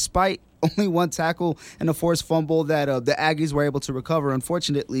 So despite only 1 tackle and a forced fumble that the Aggies were able to recover,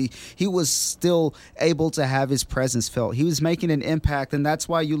 unfortunately, he was still able to have his presence felt. He was making an impact, and that's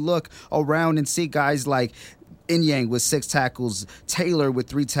why you look around and see guys like Inyang with 6 tackles, Taylor with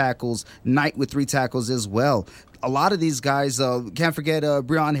 3 tackles, Knight with 3 tackles as well. A lot of these guys, can't forget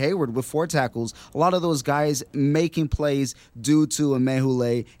Breon Hayward with 4 tackles. A lot of those guys making plays due to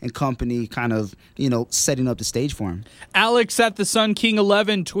Emehule and company kind of, setting up the stage for him. Alex at the Sun King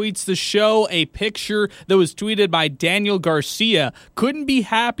 11 tweets the show a picture that was tweeted by Daniel Garcia. Couldn't be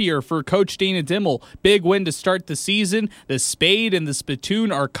happier for Coach Dana Dimel. Big win to start the season. The spade and the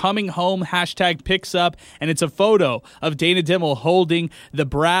spittoon are coming home. #picks up. And it's a photo of Dana Dimel holding the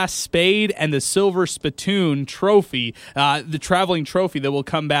brass spade and the silver spittoon trophy, the traveling trophy that will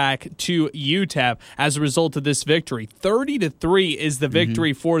come back to UTEP as a result of this victory. 30-3 is the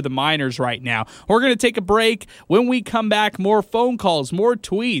victory for the Miners right now. We're going to take a break. When we come back, more phone calls, more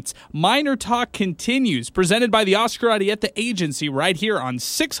tweets. Miner Talk continues, presented by the Oscar Arieta Agency right here on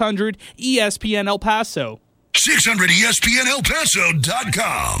 600 ESPN El Paso.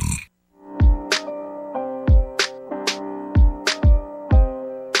 600ESPNElPaso.com.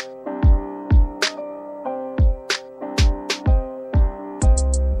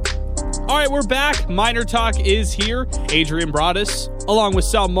 All right, we're back. Miner Talk is here. Adrian Broadus, along with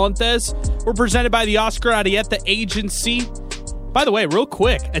Sal Montes. We're presented by the Oscar Arieta Agency. By the way, real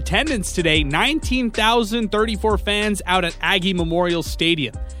quick, attendance today, 19,034 fans out at Aggie Memorial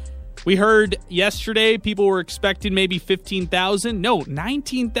Stadium. We heard yesterday people were expecting maybe 15,000. No,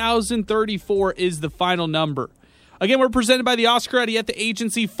 19,034 is the final number. Again, we're presented by the Oscar Arieta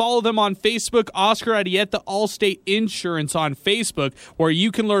Agency. Follow them on Facebook, Oscar Arieta Allstate Insurance on Facebook, where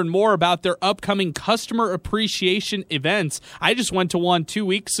you can learn more about their upcoming customer appreciation events. I just went to one 2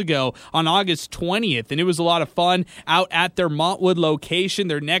 weeks ago on August 20th, and it was a lot of fun out at their Montwood location.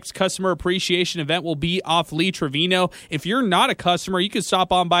 Their next customer appreciation event will be off Lee Trevino. If you're not a customer, you can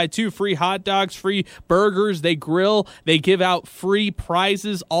stop on by too. Free hot dogs, free burgers. They grill. They give out free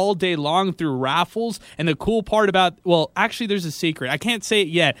prizes all day long through raffles. And the cool part about, well, actually, there's a secret. I can't say it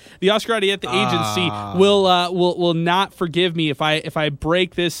yet. The Oscar Arieta Agency will not forgive me if I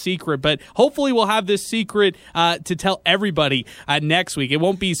break this secret, but hopefully we'll have this secret to tell everybody next week. It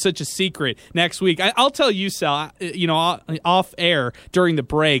won't be such a secret next week. I'll tell you, Sal, off air during the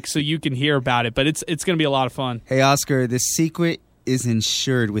break so you can hear about it, but it's going to be a lot of fun. Hey, Oscar, the secret is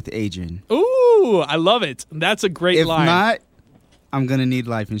insured with Adrian. Ooh, I love it. That's a great line. If not, I'm going to need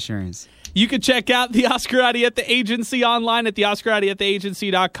life insurance. You can check out the Oscar Arieta Agency online at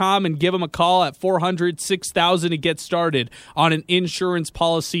theoscararietaagency.com and give them a call at 400-6000 to get started on an insurance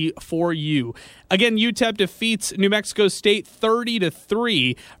policy for you. Again, UTEP defeats New Mexico State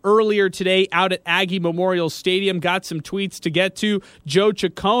 30-3 earlier today out at Aggie Memorial Stadium. Got some tweets to get to. Joe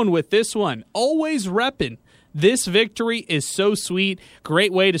Chacon with this one. Always repping. This victory is so sweet.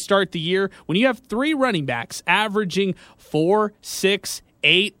 Great way to start the year. When you have 3 running backs averaging 4, 6,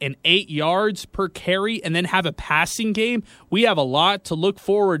 8 and 8 yards per carry and then have a passing game, we have a lot to look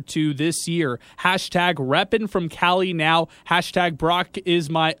forward to this year. Hashtag reppin' from Cali now. Hashtag Brock is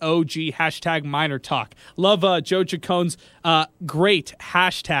my OG. Hashtag Miner Talk. Love Joe Chacon's great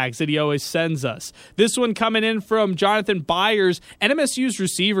hashtags that he always sends us. This one coming in from Jonathan Byers. NMSU's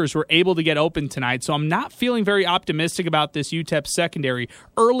receivers were able to get open tonight, so I'm not feeling very optimistic about this UTEP secondary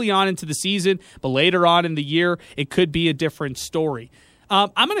early on into the season, but later on in the year, it could be a different story.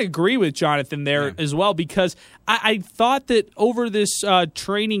 I'm going to agree with Jonathan there as well, because I thought that over this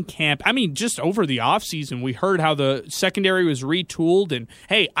training camp, I mean, just over the offseason, we heard how the secondary was retooled. And,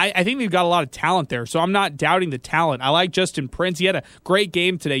 hey, I think they've got a lot of talent there, so I'm not doubting the talent. I like Justin Prince. He had a great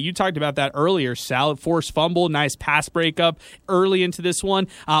game today. You talked about that earlier, Sal. Forced fumble, nice pass breakup early into this one.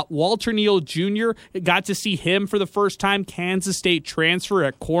 Walter Neal Jr., got to see him for the first time. Kansas State transfer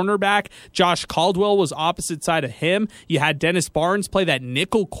at cornerback. Josh Caldwell was opposite side of him. You had Dennis Barnes play that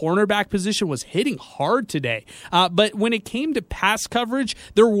nickel cornerback position, was hitting hard today. But when it came to pass coverage,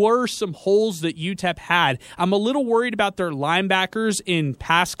 there were some holes that UTEP had. I'm a little worried about their linebackers in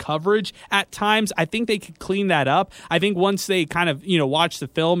pass coverage at times. I think they could clean that up. I think once they kind of watch the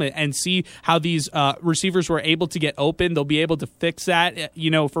film and see how these receivers were able to get open, they'll be able to fix that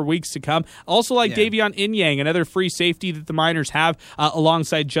for weeks to come. Also like Davion Inyang, another free safety that the Miners have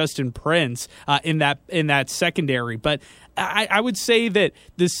alongside Justin Prince in that secondary. But I would say that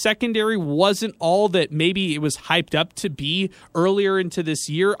the secondary wasn't all that maybe it was hyped up to be earlier into this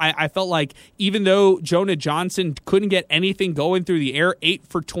year. I felt like even though Jonah Johnson couldn't get anything going through the air, 8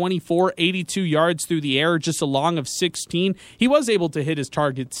 for 24, 82 yards through the air, just a long of 16, he was able to hit his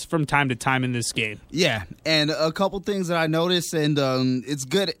targets from time to time in this game. Yeah, and a couple things that I noticed, and it's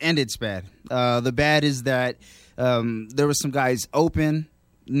good and it's bad. The bad is that there were some guys open.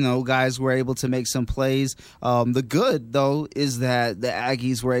 Guys were able to make some plays. The good, though, is that the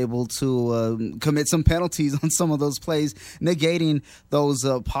Aggies were able to commit some penalties on some of those plays, negating those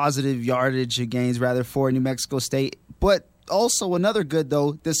positive yardage gains, rather, for New Mexico State. But also another good,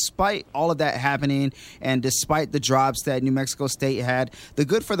 though, despite all of that happening and despite the drops that New Mexico State had, the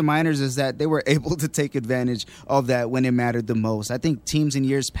good for the Miners is that they were able to take advantage of that when it mattered the most. I think teams in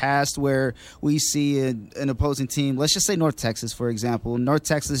years past where we see an opposing team, let's just say North Texas, for example. North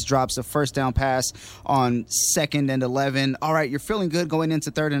Texas drops a first down pass on 2nd and 11. All right, you're feeling good going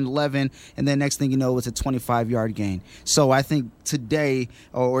into 3rd and 11, and then next thing you know, it's a 25-yard gain. So I think today,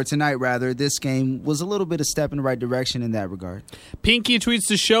 or tonight rather, this game was a little bit of step in the right direction in that regard. Pinky tweets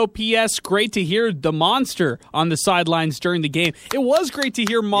the show, P.S. Great to hear the Monster on the sidelines during the game. It was great to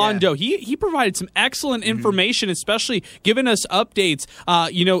hear Mondo. Yeah. He provided some excellent information, especially giving us updates,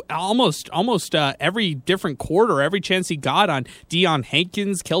 almost every different quarter, every chance he got on Deion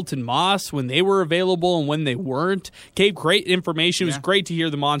Hankins, Kelton Moss, when they were available and when they weren't. Gave great information. It was great to hear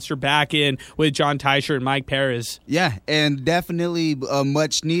the Monster back in with John Teicher and Mike Perez. Yeah, and definitely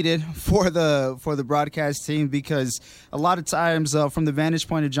much needed for the broadcast team, because a lot of times from the vantage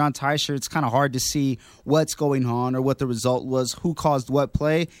point of John Teicher, it's kind of hard to see what's going on or what the result was, who caused what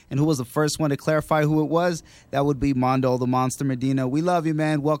play, and who was the first one to clarify who it was. That would be Mondo, the Monster Medina. We love you,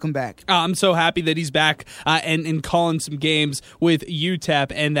 man. Welcome back. I'm so happy that he's back and calling some games with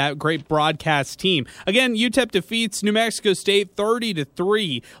UTEP and that great broadcast team. Again, UTEP defeats New Mexico State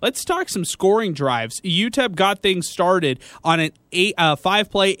 30-3. Let's talk some scoring drives. UTEP got things started on an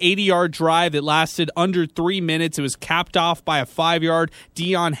 5-play, 80-yard drive that lasted under 3 minutes. It was capped off by a 5-yard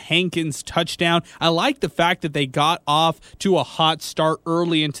Deion Hankins touchdown. I like the fact that they got off to a hot start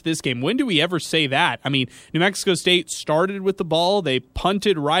early into this game. When do we ever say that? I mean, New Mexico State started with the ball. They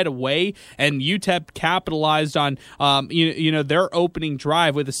punted right away, and UTEP capitalized on their opening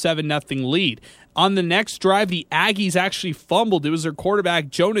drive with a 7-0 lead. On the next drive, the Aggies actually fumbled. It was their quarterback,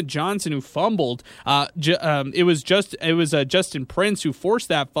 Jonah Johnson, who fumbled. It was Justin Prince who forced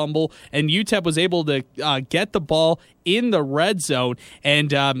that fumble, and UTEP was able to get the ball in the red zone.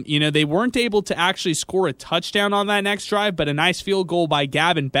 And, they weren't able to actually score a touchdown on that next drive, but a nice field goal by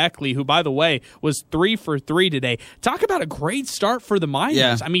Gavin Beckley, who, by the way, was 3 for 3 today. Talk about a great start for the Miners.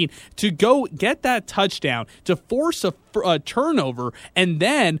 Yeah. I mean, to go get that touchdown, to force a turnover, and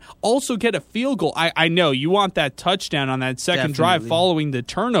then also get a field goal. I know you want that touchdown on that second drive following the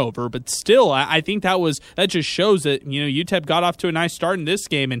turnover, but still, I think that just shows that UTEP got off to a nice start in this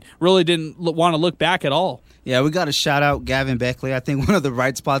game and really didn't want to look back at all. Yeah, we got to shout out Gavin Beckley. I think one of the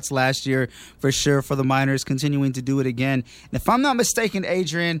bright spots last year for sure for the Miners, continuing to do it again. And if I'm not mistaken,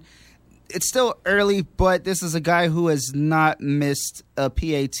 Adrian, it's still early, but this is a guy who has not missed a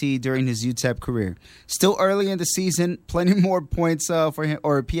PAT during his UTEP career. Still early in the season, plenty more points for him,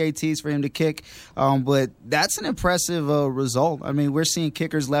 or PATs for him to kick, but that's an impressive result. I mean, we're seeing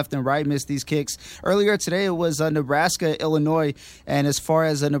kickers left and right miss these kicks. Earlier today, it was Nebraska, Illinois, and as far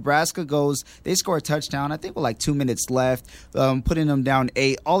as Nebraska goes, they scored a touchdown, I think with like 2 minutes left, putting them down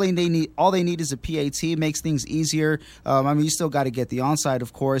 8. All they need is a PAT, makes things easier. You still got to get the onside,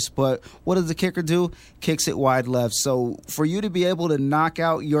 of course, but what does the kicker do? Kicks it wide left. So for you to be able to knock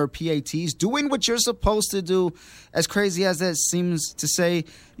out your PATs, doing what you're supposed to do, as crazy as that seems to say,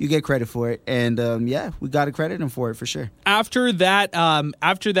 you get credit for it. And, we got to credit him for it for sure. After that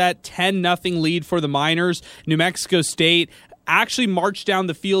 10-0 lead for the Miners, New Mexico State actually marched down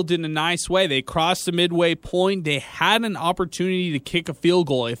the field in a nice way. They crossed the midway point. They had an opportunity to kick a field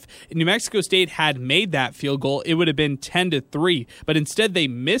goal. If New Mexico State had made that field goal, it would have been 10-3. But instead, they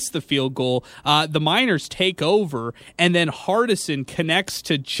missed the field goal. The Miners take over, and then Hardison connects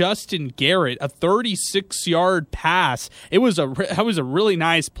to Justin Garrett, a 36-yard pass. That was a really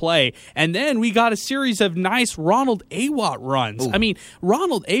nice play. And then we got a series of nice Ronald Awatt runs. Ooh. I mean,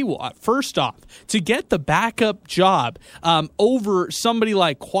 Ronald Awatt, first off, to get the backup job over somebody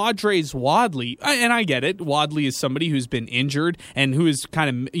like Quadres Wadley, and I get it. Wadley is somebody who's been injured and who is kind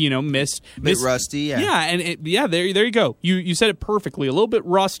of missed. Bit rusty, yeah. Yeah, and there you go. You said it perfectly. A little bit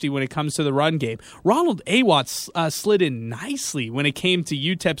rusty when it comes to the run game. Ronald Awatt slid in nicely when it came to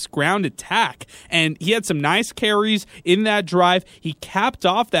UTEP's ground attack, and he had some nice carries in that drive. He capped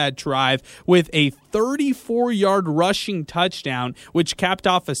off that drive with a 34-yard rushing touchdown, which capped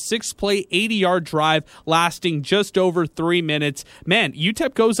off a 6-play, 80-yard drive lasting just over 3 minutes. Man,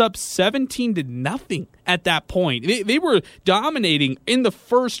 UTEP goes up 17-0 at that point. They were dominating in the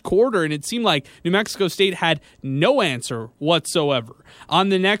first quarter, and it seemed like New Mexico State had no answer whatsoever. On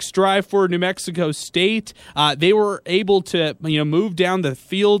the next drive for New Mexico State, they were able to move down the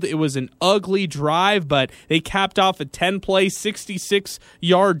field. It was an ugly drive, but they capped off a 10-play,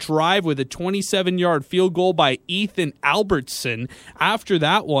 66-yard drive with a 27-yard field goal by Ethan Albertson. After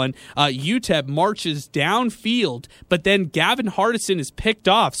that one, UTEP marches downfield, but then Gavin Hardison is picked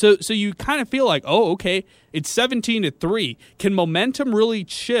off. So you kind of feel like, oh, okay, it's 17-3. Can momentum really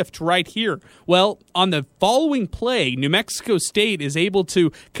shift right here? Well, on the following play, New Mexico State is able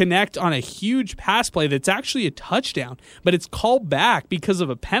to connect on a huge pass play that's actually a touchdown, but it's called back because of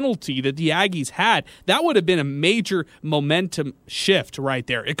a penalty that the Aggies had. That would have been a major momentum shift right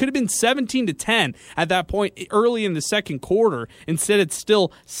there. It could have been 17-10 at that point early in the second quarter. Instead, it's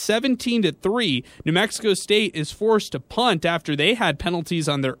still 17-3. New Mexico State is forced to punt after they had penalties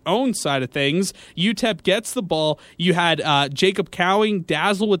on their own side of things. UTEP gets the ball. You had Jacob Cowing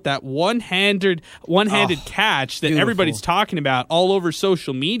dazzle with that one-handed catch that everybody's talking about all over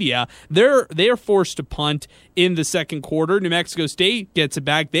social media. They're forced to punt in the second quarter. New Mexico State gets it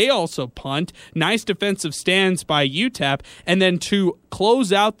back. They also punt. Nice defensive stands by UTEP. And then to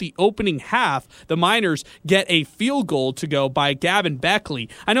close out the opening half, the Miners get a field goal to go by Gavin Beckley.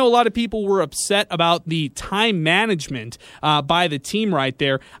 I know a lot of people were upset about the time management by the team right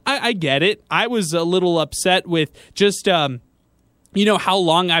there. I get it. I was a little upset with just how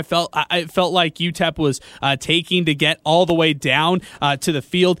long I felt like UTEP was taking to get all the way down to the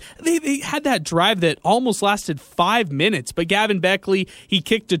field. They had that drive that almost lasted 5 minutes, but Gavin Beckley, he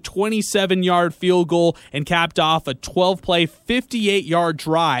kicked a 27-yard field goal and capped off a 12-play, 58-yard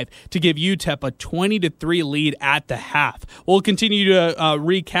drive to give UTEP a 20-3 lead at the half. We'll continue to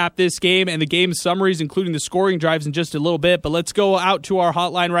recap this game and the game summaries, including the scoring drives, in just a little bit, but let's go out to our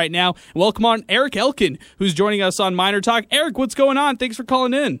hotline right now. Welcome on Eric Elkin, who's joining us on Miner Talk. Eric, what's going on? Thanks for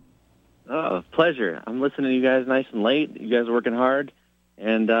calling in. Oh, pleasure. I'm listening to you guys nice and late. You guys are working hard,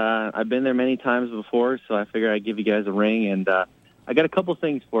 and I've been there many times before, so I figured I'd give you guys a ring, and I got a couple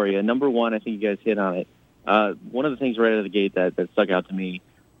things for you. Number one, I think you guys hit on it. One of the things right out of the gate that stuck out to me,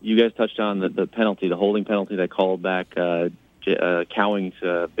 you guys touched on the penalty, the holding penalty that called back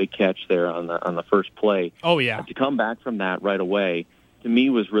Cowing's big catch there on the first play. Oh, yeah. To come back from that right away, to me,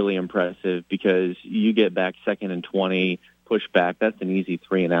 was really impressive because you get back 2nd and 20, push back. That's an easy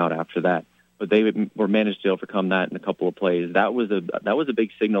 3 and out after that. But they were managed to overcome that in a couple of plays. That was a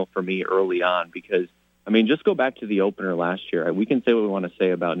big signal for me early on because, I mean, just go back to the opener last year. We can say what we want to say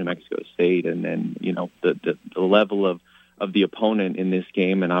about New Mexico State and the level of the opponent in this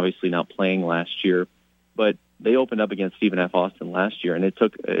game, and obviously not playing last year. But they opened up against Stephen F. Austin last year, and it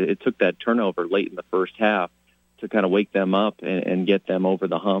took that turnover late in the first half to kind of wake them up and get them over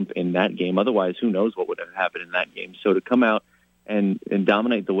the hump in that game. Otherwise, who knows what would have happened in that game. So to come out and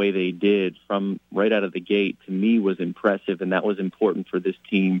dominate the way they did from right out of the gate, to me, was impressive, and that was important for this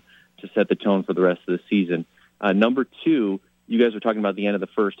team to set the tone for the rest of the season. Number two, you guys were talking about the end of the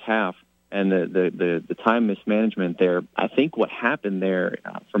first half and the time mismanagement there. I think what happened there,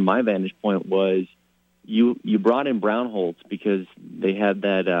 from my vantage point, was you brought in Brownholtz because they had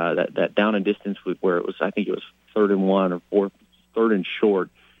that down and distance where it was, I think it was 3rd and 1 or 3rd and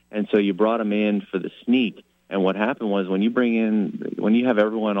short, and so you brought him in for the sneak. And what happened was when you have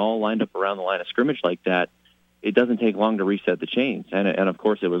everyone all lined up around the line of scrimmage like that, it doesn't take long to reset the chains. And of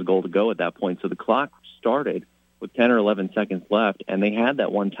course, it was goal to go at that point. So the clock started with 10 or 11 seconds left, and they had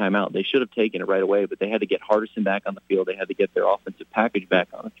that one timeout. They should have taken it right away, but they had to get Hardison back on the field. They had to get their offensive package back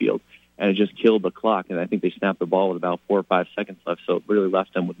on the field, and it just killed the clock. And I think they snapped the ball with about 4 or 5 seconds left, so it really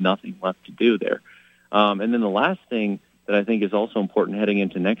left them with nothing left to do there. And then the last thing that I think is also important heading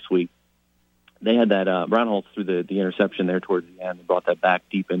into next week, they had that Brownholtz threw the interception there towards the end and brought that back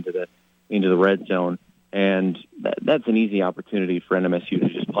deep into the red zone. And that's an easy opportunity for NMSU to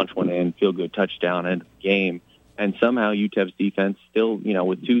just punch one in, feel good touchdown, end of the game. And somehow UTEP's defense still,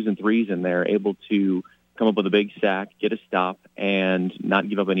 with 2s and 3s in there, able to come up with a big sack, get a stop, and not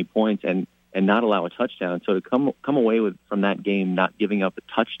give up any points and not allow a touchdown. So to come away from that game not giving up a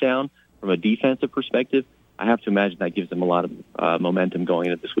touchdown from a defensive perspective, I have to imagine that gives them a lot of momentum going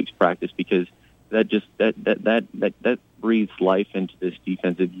into this week's practice, because that breathes life into this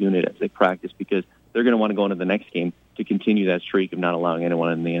defensive unit as they practice, because they're going to want to go into the next game to continue that streak of not allowing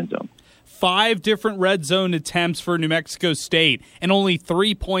anyone in the end zone. 5 different red zone attempts for New Mexico State and only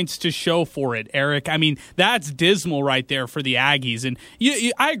 3 points to show for it, Eric. I mean, that's dismal right there for the Aggies. And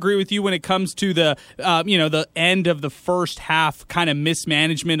I agree with you when it comes to the end of the first half kind of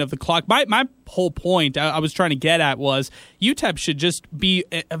mismanagement of the clock. My whole point I was trying to get at was UTEP should just be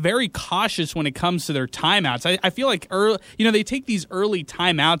very cautious when it comes to their timeouts. I feel like they take these early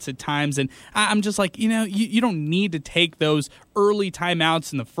timeouts at times, and I'm just like, you don't need to take those early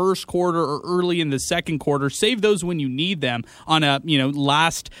timeouts in the first quarter or early in the second quarter. Save those when you need them on a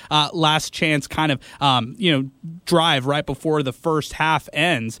last chance kind of drive right before the first half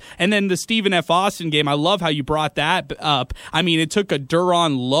ends. And then the Stephen F. Austin game, I love how you brought that up. I mean, it took a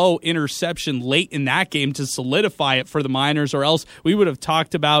Duron Lowe interception late in that game to solidify it for the Miners, or else we would have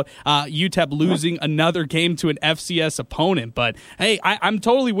talked about UTEP losing another game to an FCS opponent. But hey, I'm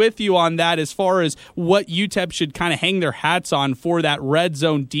totally with you on that as far as what UTEP should kind of hang their hats on for that red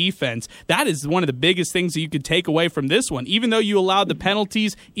zone defense. That is one of the biggest things that you could take away from this one. Even though you allowed the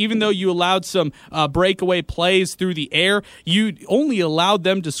penalties, even though you allowed some breakaway plays through the air, you only allowed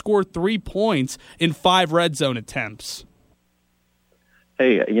them to score 3 points in 5 red zone attempts.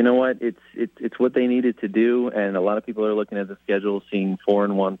 Hey, you know what? It's what they needed to do, and a lot of people are looking at the schedule, seeing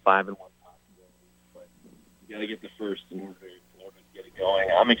 4-1, 5-1. But you got to get the first in order to get it going.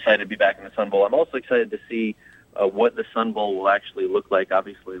 I'm excited to be back in the Sun Bowl. I'm also excited to see what the Sun Bowl will actually look like.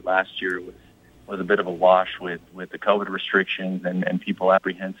 Obviously, last year was a bit of a wash with the COVID restrictions and people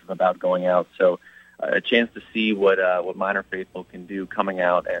apprehensive about going out. So a chance to see what Miner Faithful can do coming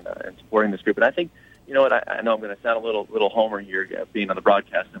out and supporting this group. And I think, you know what, I know I'm going to sound a little homer here, being on the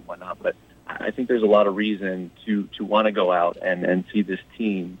broadcast and whatnot, but I think there's a lot of reason to want to go out and see this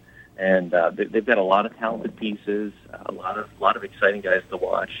team. And they've got a lot of talented pieces, a lot of exciting guys to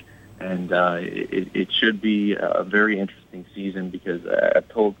watch. And it should be a very interesting season, because I've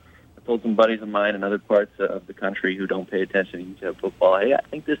told some buddies of mine in other parts of the country who don't pay attention to UTEP football, hey, I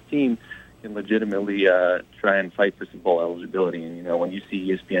think this team can legitimately try and fight for some bowl eligibility. And, when you see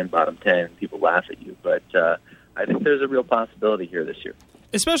ESPN bottom 10, people laugh at you. But I think there's a real possibility here this year.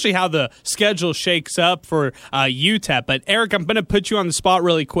 Especially how the schedule shakes up for UTEP. But, Eric, I'm going to put you on the spot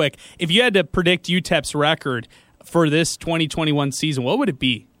really quick. If you had to predict UTEP's record for this 2021 season, what would it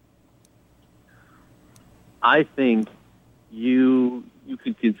be? I think you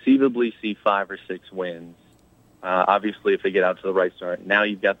could conceivably see 5 or 6 wins. Obviously, if they get out to the right start. Now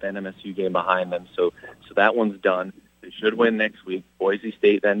you've got the NMSU game behind them, so that one's done. They should win next week. Boise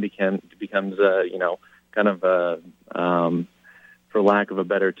State then becomes kind of for lack of a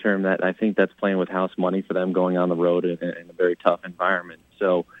better term, that I think that's playing with house money for them going on the road in a very tough environment.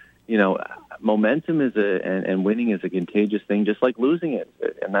 So, momentum is and winning is a contagious thing, just like losing it,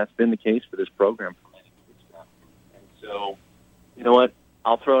 and that's been the case for this program. So, you know what?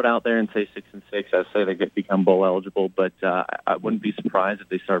 I'll throw it out there and say 6-6. I say they become bowl eligible, but I wouldn't be surprised if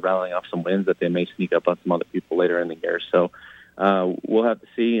they start rattling off some wins that they may sneak up on some other people later in the year. So we'll have to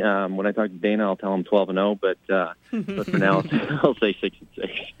see. When I talk to Dana, I'll tell him 12-0, but for now, I'll say 6-6.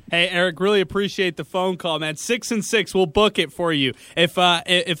 Hey, Eric, really appreciate the phone call, man. 6-6. We'll book it for you.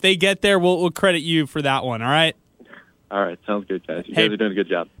 If they get there, we'll credit you for that one. All right. All right, sounds good, guys. You guys are doing a good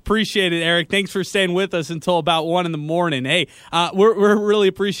job. Appreciate it, Eric. Thanks for staying with us until about 1 a.m. Hey, we're really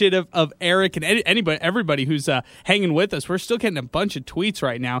appreciative of Eric and everybody who's hanging with us. We're still getting a bunch of tweets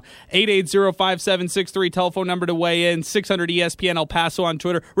right now. 880-5763, telephone number to weigh in. 600 ESPN El Paso on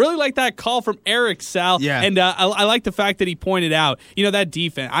Twitter. Really like that call from Eric, Sal. Yeah. And I like the fact that he pointed out, that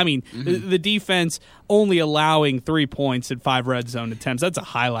defense. I mean, the defense only allowing 3 points at 5 red zone attempts. That's a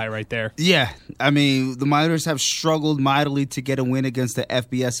highlight right there. Yeah, I mean, the Miners have struggled mightily to get a win against the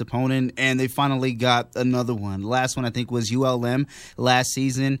FBS opponent, and they finally got another one. The last one, I think, was ULM last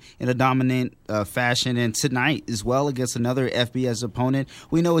season in a dominant fashion, and tonight as well against another FBS opponent.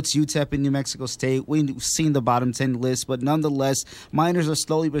 We know it's UTEP in New Mexico State. We've seen the bottom 10 list, but nonetheless, Miners are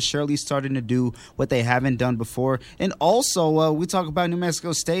slowly but surely starting to do what they haven't done before. And also, we talk about New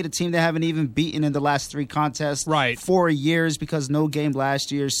Mexico State, a team that haven't even beaten in the last 3 contests 4 years because no game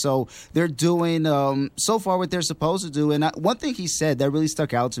last year. So they're doing so far what they're supposed to do. And one thing he said that really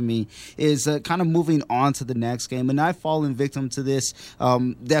stuck out to me is kind of moving on to the next game. And I've fallen victim to this.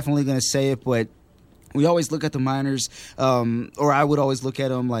 Definitely going to say it, but we always look at the Miners, or I would always look at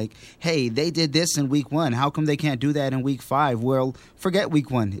them like, hey, they did this in week 1. How come they can't do that in week 5? Well, forget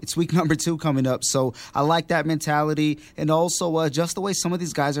week 1. It's week number 2 coming up. So I like that mentality. And also just the way some of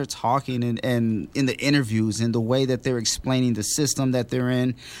these guys are talking and in the interviews and the way that they're explaining the system that they're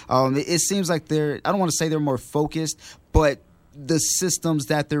in. It seems like I don't want to say they're more focused, but the systems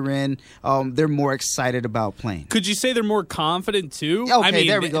that they're in, they're more excited about playing. Could you say they're more confident too? Okay, I mean,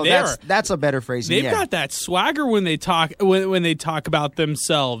 there we go. That's a better phrasing. They've got that swagger when they talk about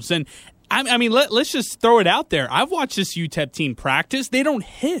themselves. And I mean, let's just throw it out there. I've watched this UTEP team practice. They don't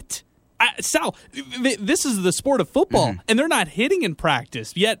hit. Sal, this is the sport of football, and they're not hitting in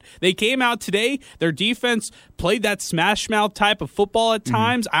practice. Yet they came out today. Their defense played that smash mouth type of football at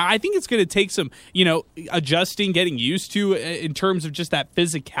times. I think it's going to take some, adjusting, getting used to in terms of just that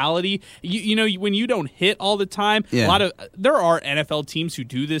physicality. When you don't hit all the time, there are NFL teams who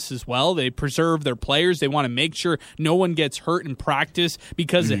do this as well. They preserve their players. They want to make sure no one gets hurt in practice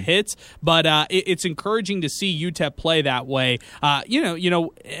because of hits. But it's encouraging to see UTEP play that way.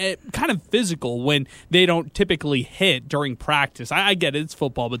 Kind of physical when they don't typically hit during practice. I get it, it's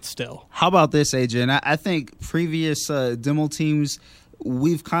football, but still. How about this, Adrian? I think previous demo teams,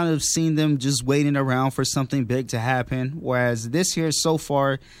 we've kind of seen them just waiting around for something big to happen, whereas this year so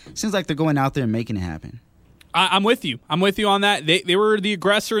far seems like they're going out there and making it happen. I'm with you. I'm with you on that. They were the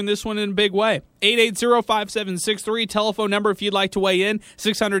aggressor in this one in a big way. 880-5763, telephone number if you'd like to weigh in.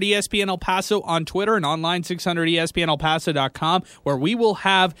 600 ESPN El Paso on Twitter and online 600ESPNElPaso.com, where we will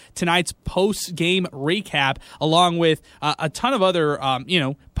have tonight's post-game recap along with a ton of other,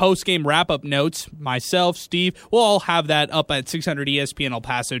 post-game wrap-up notes. Myself, Steve, we'll all have that up at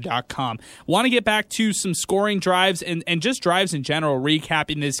 600ESPNElPaso.com. Want to get back to some scoring drives and just drives in general,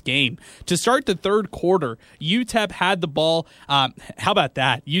 recapping this game. To start the third quarter, UTEP had the ball. How about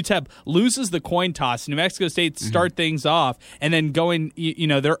that? UTEP loses the coin toss. New Mexico State start things off, and then going,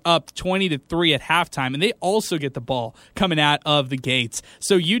 they're up 20-3 at halftime, and they also get the ball coming out of the gates.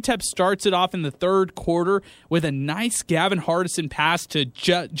 So UTEP starts it off in the third quarter with a nice Gavin Hardison pass to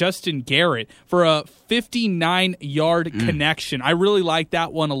Justin Garrett for a 59-yard connection. I really like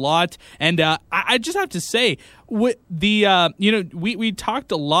that one a lot, and I just have to say, with the we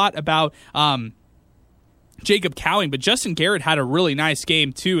talked a lot about Jacob Cowing, but Justin Garrett had a really nice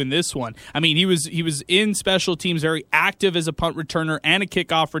game too in this one. I mean, he was in special teams, very active as a punt returner and a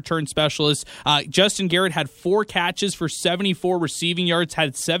kickoff return specialist. Justin Garrett had 4 catches for 74 receiving yards,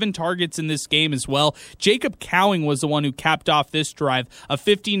 had 7 targets in this game as well. Jacob Cowing was the one who capped off this drive, a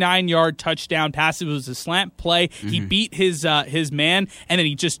 59-yard touchdown pass. It was a slant play. He beat his man, and then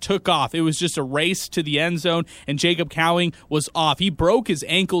he just took off. It was just a race to the end zone, and Jacob Cowing was off. He broke his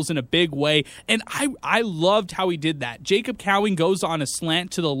ankles in a big way, and I loved how he did that. Jacob Cowing goes on a slant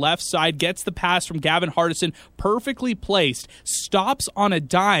to the left side, gets the pass from Gavin Hardison, perfectly placed, stops on a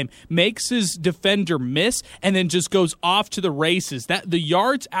dime, makes his defender miss, and then just goes off to the races. That the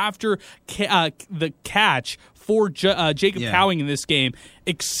yards after the catch for Jacob Cowing in this game,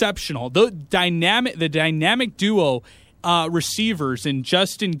 exceptional. The dynamic duo receivers in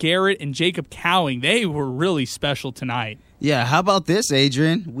Justin Garrett and Jacob Cowing, they were really special tonight. Yeah, how about this,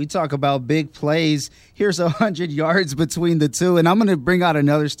 Adrian? We talk about big plays. Here's 100 yards between the two, and I'm going to bring out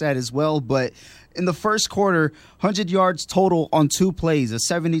another stat as well, but in the first quarter, 100 yards total on 2 plays, a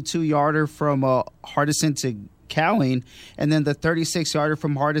 72-yarder from Hardison to Cowing, and then the 36-yarder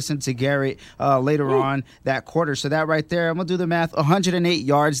from Hardison to Garrett later on that quarter. So that right there, I'm going to do the math, 108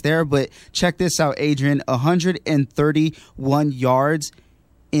 yards there, but check this out, Adrian, 131 yards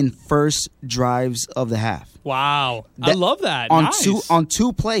in first drives of the half. Wow. I love that. On Nice.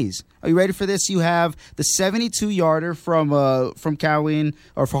 two plays. Are you ready for this? You have the 72-yarder from Cowan,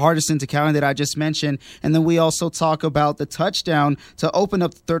 or for Hardison to Cowan that I just mentioned, and then we also talk about the touchdown to open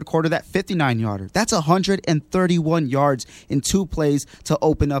up the third quarter, that 59-yarder. That's 131 yards in 2 plays to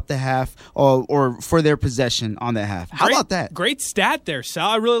open up the half, or for their possession on the half. How about that? Great stat there, Sal.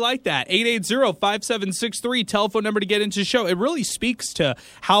 I really like that. 880-5763, telephone number to get into the show. It really speaks to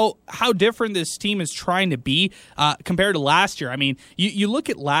how different this team is trying to be compared to last year. I mean, you look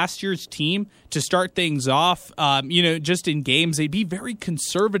at last year's team to start things off, just in games, they'd be very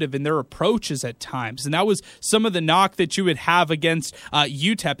conservative in their approaches at times. And that was some of the knock that you would have against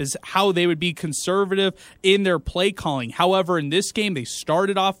UTEP, is how they would be conservative in their play calling. However, in this game, they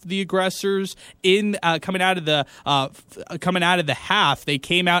started off the aggressors in coming out of the half. They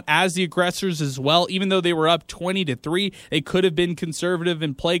came out as the aggressors as well. Even though they were up 20-3, they could have been conservative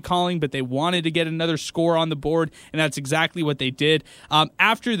in play calling, but they wanted to get another score on the board, and that's exactly what they did.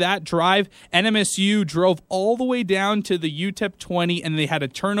 After that drive, NMSU drove all the way down to the UTEP 20, and they had a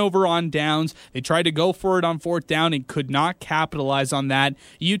turnover on downs. They tried to go for it on 4th down and could not capitalize on that.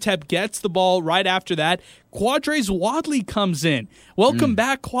 UTEP gets the ball right after that. Quadres Wadley comes in. Welcome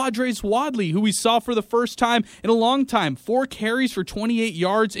back, Quadres Wadley, who we saw for the first time in a long time. 4 carries for 28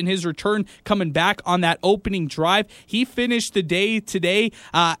 yards in his return, coming back on that opening drive. He finished the day today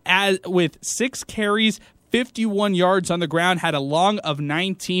with 6 carries, 51 yards on the ground, had a long of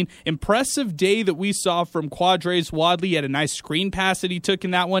 19. Impressive day that we saw from Quadres Wadley. He had a nice screen pass that he took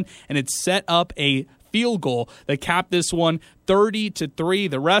in that one, and it set up a field goal that capped this one 30-3.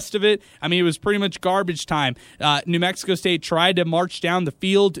 The rest of it, I mean, it was pretty much garbage time. New Mexico State tried to march down the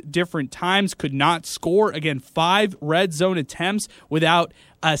field different times, could not score. Again, 5 red zone attempts without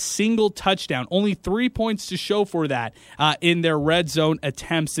a single touchdown. Only 3 points to show for that in their red zone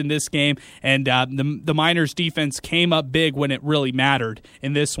attempts in this game. And the Miners defense came up big when it really mattered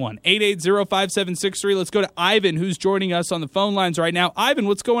in this one. 880-5763. Let's go to Ivan, who's joining us on the phone lines right now. Ivan,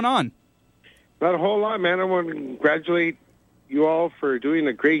 what's going on? Not a whole lot, man. I want to congratulate you all for doing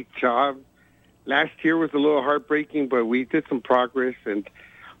a great job. Last year was a little heartbreaking, but we did some progress. And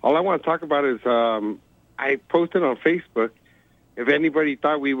all I want to talk about is I posted on Facebook if anybody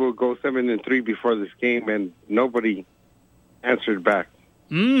thought we would go 7-3 before this game, and nobody answered back.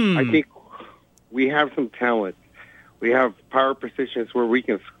 I think we have some talent. We have power positions where we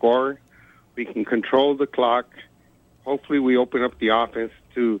can score. We can control the clock. Hopefully we open up the offense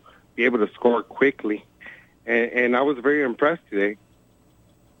to be able to score quickly. And I was very impressed today.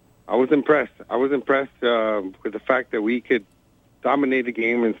 I was impressed with the fact that we could dominate the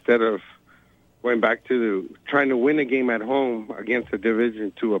game instead of going back to trying to win a game at home against a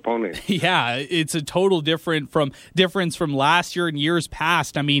Division II opponent. Yeah, it's a total difference from last year and years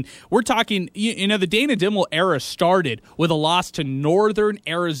past. I mean, we're talking, the Dana Dimel era started with a loss to Northern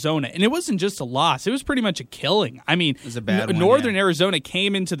Arizona, and it wasn't just a loss; it was pretty much a killing. I mean, it was a bad one, Northern Arizona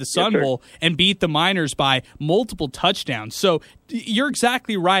came into the Sun Bowl and beat the Miners by multiple touchdowns. So you're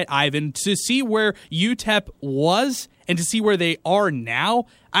exactly right, Ivan. To see where UTEP was and to see where they are now,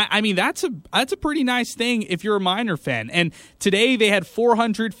 I mean, that's a pretty nice thing if you're a Miner fan. And today they had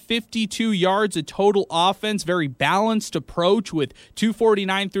 452 yards of total offense, very balanced approach with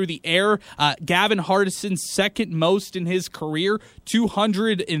 249 through the air. Gavin Hardison's second most in his career,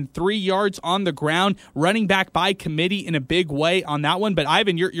 203 yards on the ground, running back by committee in a big way on that one. But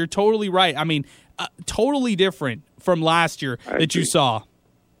Ivan, you're totally right. I mean, totally different from last year that you saw.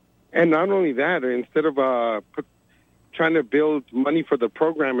 And not only that, instead of trying to build money for the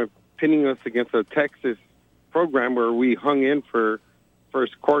program and pinning us against a Texas program where we hung in for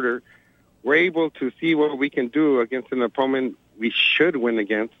first quarter, we're able to see what we can do against an opponent we should win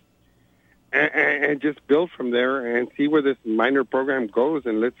against and just build from there and see where this Miner program goes.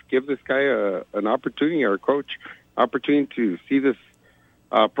 And let's give this guy an opportunity, our coach, opportunity to see this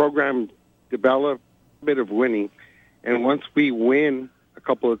program develop a bit of winning. And once we win a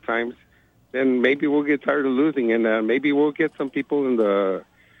couple of times, then maybe we'll get tired of losing, and maybe we'll get some people in the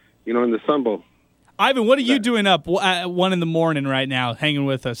Sun Bowl. Ivan, what are you doing up at 1 a.m. right now, hanging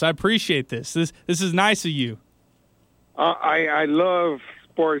with us? I appreciate this. This is nice of you. I love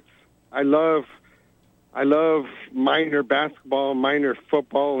sports. I love Miner basketball, Miner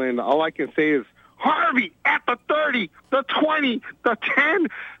football, and all I can say is Harvey at the 30, the 20, the 10,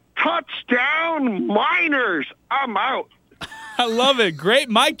 touchdown Miners. I'm out. I love it. Great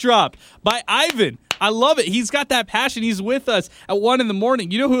mic drop by Ivan I love it. He's got that passion. He's with us at 1 a.m.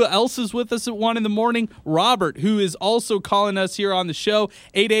 You know who else is with us at 1 a.m? Robert, who is also calling us here on the show.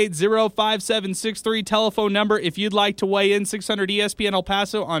 880-5763 telephone number if you'd like to weigh in. 600 ESPN El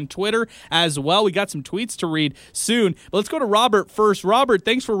Paso on Twitter as well. We got some tweets to read soon. But let's go to Robert first. Robert,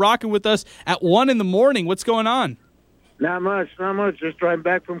 thanks for rocking with us at 1 a.m. What's going on? Not much. Just driving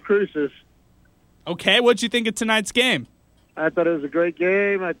back from Cruces. Okay, what'd you think of tonight's game? I thought it was a great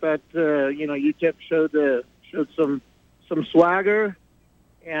game. I thought UTEP showed some swagger,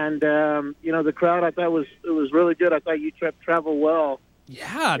 and the crowd I thought it was really good. I thought UTEP traveled well.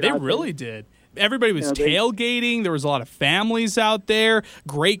 Yeah, they really did. Everybody was tailgating. There was a lot of families out there.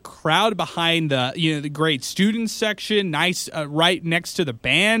 Great crowd behind the great student section. Nice, right next to the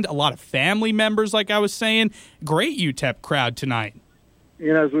band. A lot of family members, like I was saying. Great UTEP crowd tonight.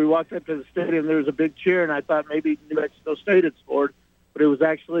 As we walked up to the stadium, there was a big cheer, and I thought maybe New Mexico State had scored, but it was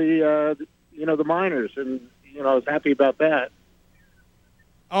actually the Miners, and I was happy about that.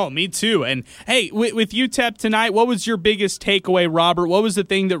 Oh, me too. And hey, with UTEP tonight, what was your biggest takeaway, Robert? What was the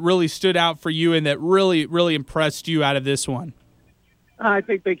thing that really stood out for you and that really, really impressed you out of this one? I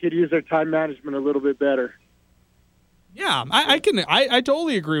think they could use their time management a little bit better. Yeah, I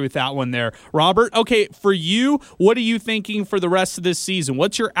totally agree with that one there, Robert. Okay, for you, what are you thinking for the rest of this season?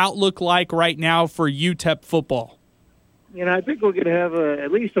 What's your outlook like right now for UTEP football? I think we're going to have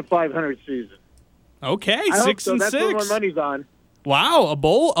at least a 500 season. Okay, I 6-6. Hope so. That's what my money's on. Wow, a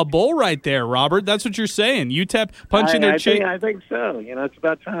bowl right there, Robert. That's what you're saying. UTEP punching their chin. I think so. It's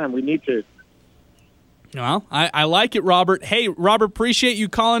about time. We need to. Well, I like it, Robert. Hey, Robert, appreciate you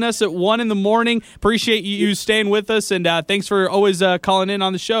calling us at 1 a.m. Appreciate you staying with us, and thanks for always calling in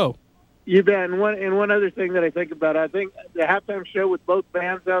on the show. You bet. And one other thing that I think about, I think the halftime show with both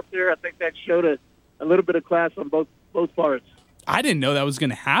bands out there, I think that showed a little bit of class on both parts. I didn't know that was going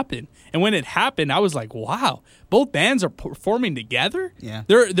to happen. And when it happened, I was like, wow, both bands are performing together? Yeah.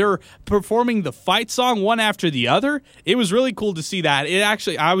 They're performing the fight song one after the other. It was really cool to see that.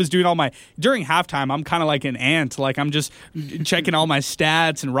 I was doing during halftime, I'm kind of like an ant. Like I'm just checking all my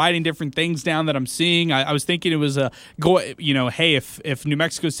stats and writing different things down that I'm seeing. I was thinking it was hey, if New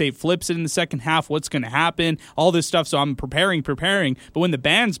Mexico State flips it in the second half, what's going to happen? All this stuff. So I'm preparing. But when the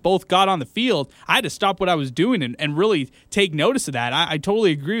bands both got on the field, I had to stop what I was doing and really take notice of that. I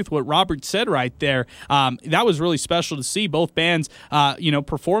totally agree with what Robert said right there. That was really special to see both bands,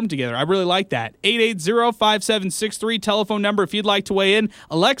 perform together. I really like that. 880-5763 telephone number if you'd like to weigh in.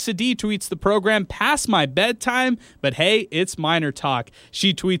 Alexa D tweets the program past my bedtime, but hey, it's Miner Talk.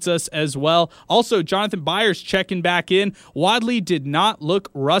 She tweets us as well. Also, Jonathan Byers checking back in. Wadley did not look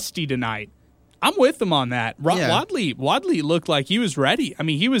rusty tonight. I'm with him on that. Wadley looked like he was ready. I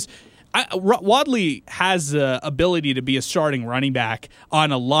mean, Wadley has the ability to be a starting running back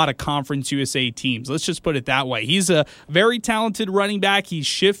on a lot of Conference USA teams. Let's just put it that way. He's a very talented running back. He's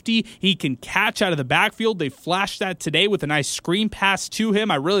shifty. He can catch out of the backfield. They flashed that today with a nice screen pass to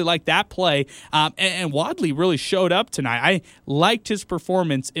him. I really like that play. And Wadley really showed up tonight. I liked his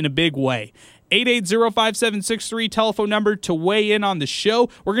performance in a big way. 880-5763 telephone number to weigh in on the show.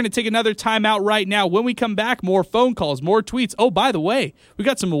 We're going to take another timeout right now. When we come back, more phone calls, more tweets. Oh, by the way, we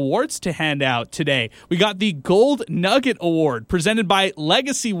got some awards to hand out today. We got the Gold Nugget Award presented by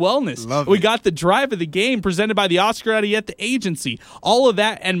Legacy Wellness. We got the Drive of the Game presented by the Oscar Arieta Agency. All of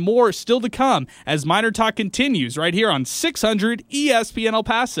that and more still to come as Miner Talk continues right here on 600 ESPN El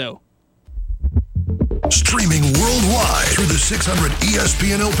Paso. Streaming worldwide through the 600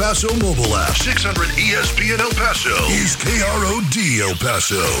 ESPN El Paso mobile app. 600 ESPN El Paso is KROD El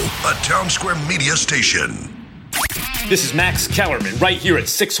Paso, a Town Square media station. This is Max Kellerman right here at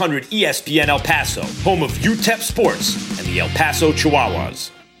 600 ESPN El Paso, home of UTEP Sports and the El Paso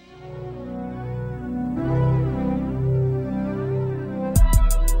Chihuahuas.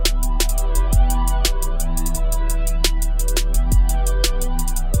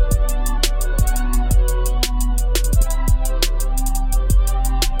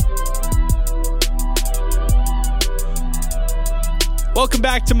 Welcome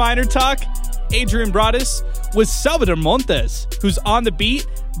back to Miner Talk. Adrian Broadus with Salvador Montes, who's on the beat,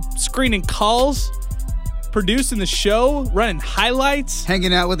 screening calls, producing the show, running highlights.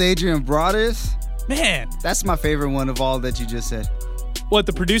 Hanging out with Adrian Broadus. Man. That's my favorite one of all that you just said. What,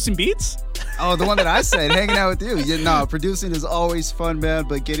 the producing beats? Oh, the one that I said, hanging out with you. Producing is always fun, man,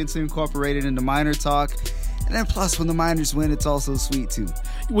 but getting to incorporate it into Miner Talk. And then plus, when the Miners win, it's also sweet, too.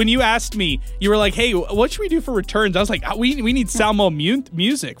 When you asked me, you were like, hey, what should we do for returns? I was like, we need Salmo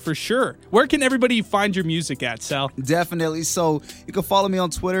music for sure. Where can everybody find your music at, Sal? Definitely. So you can follow me on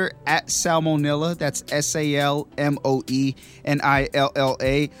Twitter at Salmonilla. That's SalmoeNilla.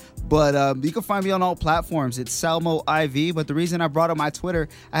 But you can find me on all platforms. It's Salmo IV. But the reason I brought up my Twitter,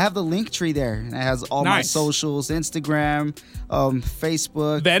 I have the link tree there. And it has all my socials, Instagram,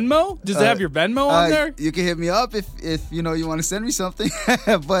 Facebook. Venmo? Does it have your Venmo on there? You can hit me up if you want to send me something.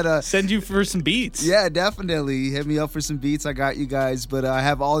 But send you for some beats. Yeah, definitely. Hit me up for some beats. I got you guys. But I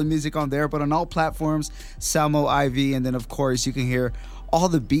have all the music on there. But on all platforms, Salmo IV. And then, of course, you can hear all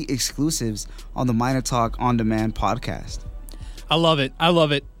the beat exclusives on the Miner Talk On Demand podcast. I love it.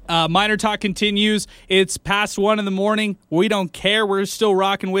 Miner Talk continues. It's past 1 a.m. We don't care. We're still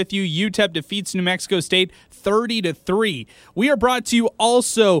rocking with you. UTEP defeats New Mexico State 30-3. We are brought to you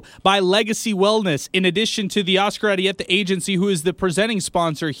also by Legacy Wellness, in addition to the Oscar Arieta Agency, who is the presenting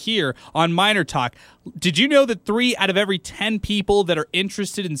sponsor here on Miner Talk. Did you know that 3 out of every 10 people that are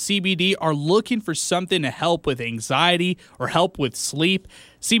interested in CBD are looking for something to help with anxiety or help with sleep?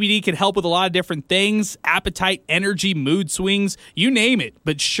 CBD can help with a lot of different things: appetite, energy, mood swings, you name it.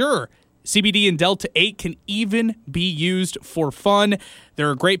 But sure, CBD and Delta 8 can even be used for fun. There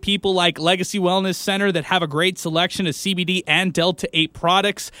are great people like Legacy Wellness Center that have a great selection of CBD and Delta 8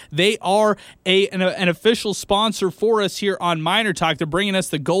 products. They are an official sponsor for us here on Miner Talk. They're bringing us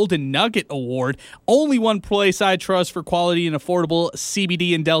the Golden Nugget Award. Only one place I trust for quality and affordable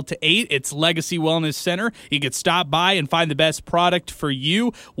CBD and Delta 8. It's Legacy Wellness Center. You can stop by and find the best product for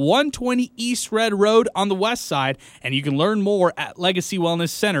you. 120 East Red Road on the west side. And you can learn more at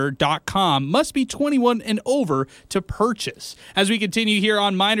LegacyWellnessCenter.com. Must be 21 and over to purchase. As we continue here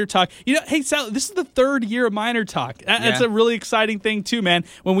on Miner Talk, hey Sal, this is the 3rd year of Miner Talk. That's a really exciting thing too, man.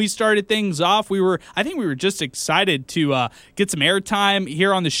 When we started things off, I think we were just excited to get some airtime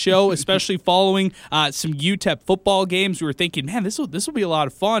here on the show, especially following some UTEP football games. We were thinking, man, this will be a lot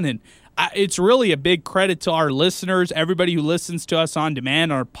of fun, and it's really a big credit to our listeners, everybody who listens to us on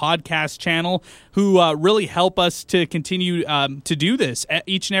demand, our podcast channel, who really help us to continue to do this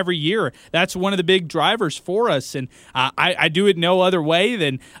each and every year. That's one of the big drivers for us, and I do it no other way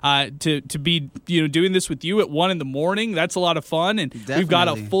than to be doing this with you at 1 a.m. That's a lot of fun, and We've got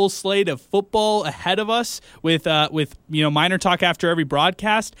a full slate of football ahead of us with Miner Talk after every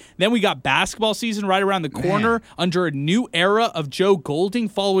broadcast. Then we got basketball season right around the corner under a new era of Joe Golding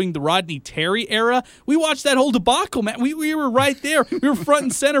following the Rodney Terry era. We watched that whole debacle, man. We were right there. We were front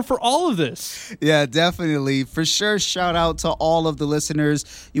and center for all of this. Yeah, definitely. For sure, shout out to all of the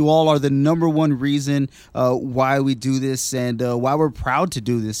listeners. You all are the number one reason why we do this and why we're proud to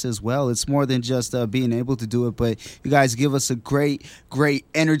do this as well. It's more than just being able to do it, but you guys give us a great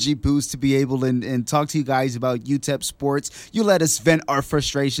energy boost to be able to talk to you guys about UTEP sports. You let us vent our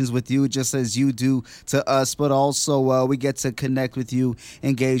frustrations with you just as you do to us, but also we get to connect with you,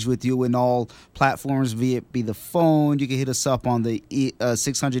 engage with you in all platforms, be it the phone. You can hit us up on the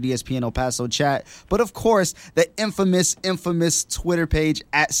 600 ESPN El Paso chat. But of course, the infamous Twitter page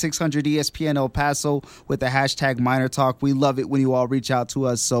at 600 ESPN El Paso with the hashtag Miner Talk. We love it when you all reach out to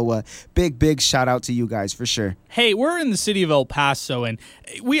us. So big shout out to you guys for sure. Hey, we're in the city of El Paso, and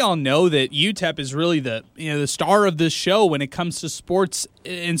we all know that UTEP is really the star of this show when it comes to sports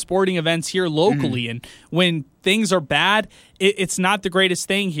and sporting events here locally. And when things are bad, it's not the greatest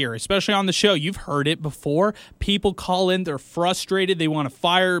thing here, especially on the show. You've heard it before. People call in, they're frustrated. They want to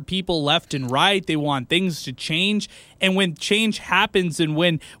fire people left and right. They want things to change. And when change happens and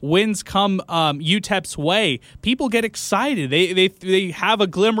when wins come UTEP's way, people get excited. They have a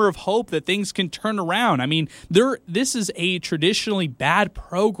glimmer of hope that things can turn around. I mean, this is a traditionally bad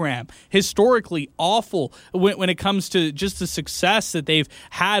program, historically awful when it comes to just the success that they've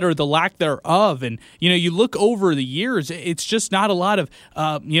had or the lack thereof. And, you look over the years, it's just not a lot of,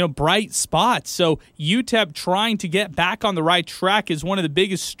 bright spots. So UTEP trying to get back on the right track is one of the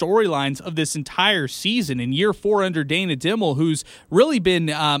biggest storylines of this entire season. In year 4 under Dana Dimel, who's really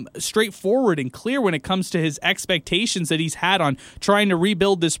been straightforward and clear when it comes to his expectations that he's had on trying to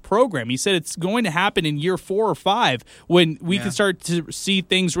rebuild this program. He said it's going to happen in year 4 or 5 when we can start to see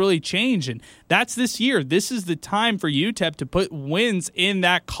things really change. And that's this year. This is the time for UTEP to put wins in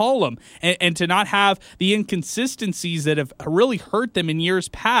that column and to not have the inconsistencies that have really hurt them in years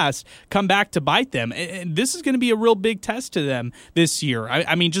past come back to bite them. And this is going to be a real big test to them this year.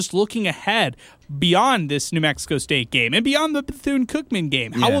 I mean, just looking ahead beyond this New Mexico State game and beyond the Bethune-Cookman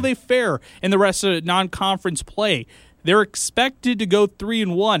game, how will they fare in the rest of non-conference play? They're expected to go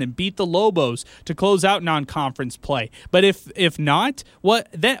 3-1 and beat the Lobos to close out non-conference play. But if not,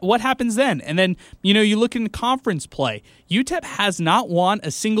 what happens then? And then, you look in conference play. UTEP has not won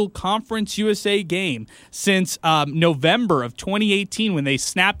a single Conference USA game since November of 2018 when they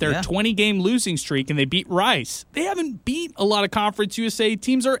snapped their 20-game losing streak and they beat Rice. They haven't beat a lot of Conference USA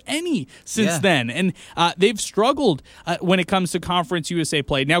teams or any since then. And they've struggled when it comes to Conference USA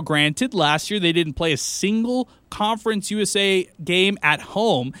play. Now, granted, last year they didn't play a single Conference USA game at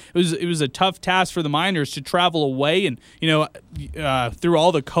home. It was a tough task for the Miners to travel away and, through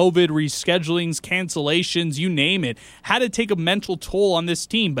all the COVID reschedulings, cancellations, you name it, had to take a mental toll on this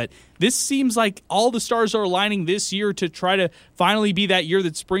team. But this seems like all the stars are aligning this year to try to finally be that year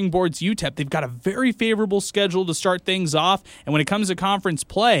that springboards UTEP. They've got a very favorable schedule to start things off, and when it comes to conference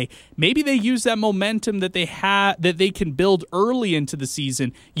play, maybe they use that momentum that they have, that they can build early into the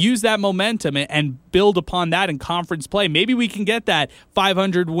season, use that momentum and build upon that in conference play. Maybe we can get that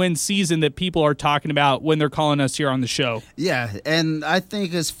 500-win season that people are talking about when they're calling us here on the show. Yeah, and I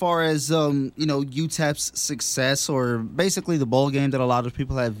think as far as UTEP's success, or basically the bowl game that a lot of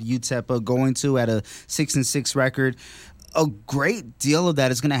people have UTEP going to at a 6-6 record, a great deal of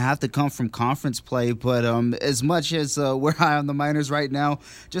that is going to have to come from conference play. But as much as we're high on the Miners right now,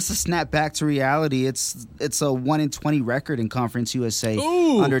 just to snap back to reality, it's a 1-20 record in Conference USA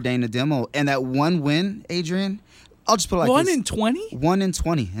under Dana Dimel, and that one win, Adrian, I'll just put it like 1-20?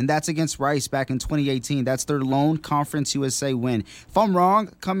 1-20, and that's against Rice back in 2018. That's their lone Conference USA win. If I'm wrong,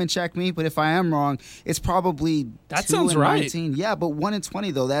 come and check me. But if I am wrong, it's probably that sounds right. Yeah, but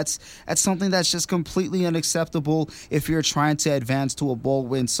 1-20 though, that's something that's just completely unacceptable if you're trying to advance to a bowl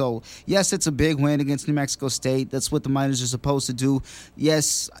win. So yes, it's a big win against New Mexico State. That's what the Miners are supposed to do.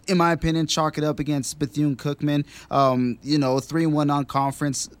 Yes, in my opinion, chalk it up against Bethune-Cookman. 3-1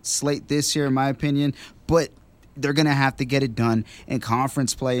 non-conference slate this year, in my opinion, but they're going to have to get it done in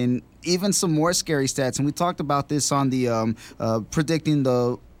conference play. And even some more scary stats, and we talked about this on the predicting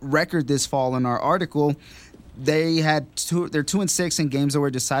the record this fall in our article. They're 2-6 in games that were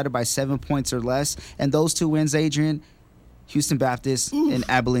decided by 7 points or less, and those two wins, Adrian, Houston Baptist and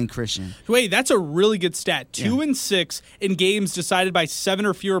Abilene Christian. Wait, that's a really good stat. 2-6 in games decided by 7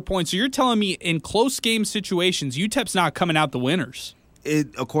 or fewer points. So you're telling me in close game situations, UTEP's not coming out the winners?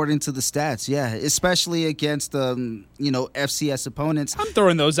 According to the stats, yeah, especially against FCS opponents. I'm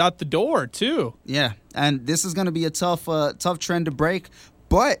throwing those out the door too. Yeah, and this is going to be a tough trend to break,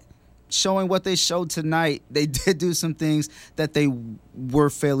 but showing what they showed tonight, they did do some things that they were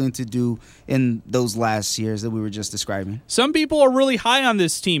failing to do in those last years that we were just describing. Some people are really high on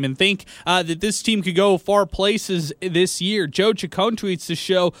this team and think that this team could go far places this year. Joe Chacon tweets the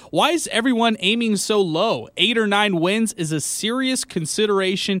show, "Why is everyone aiming so low? 8 or 9 wins is a serious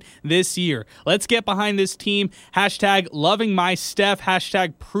consideration this year. Let's get behind this team. Hashtag loving my Steph.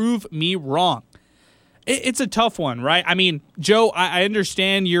 Hashtag prove me wrong." It's a tough one, right? I mean, Joe, I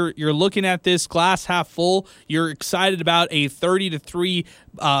understand you're looking at this glass half full. You're excited about a 30-3,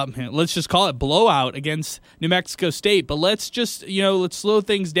 let's just call it blowout against New Mexico State. But let's just, let's slow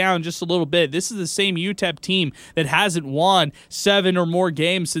things down just a little bit. This is the same UTEP team that hasn't won 7 or more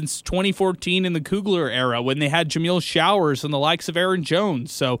games since 2014 in the Kugler era when they had Jamil Showers and the likes of Aaron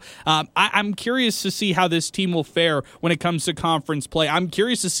Jones. So I'm curious to see how this team will fare when it comes to conference play. I'm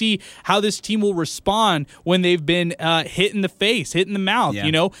curious to see how this team will respond when they've been hit in the face, hit in the mouth.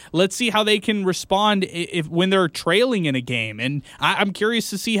 Yeah. Let's see how they can respond when they're trailing in a game. And I'm curious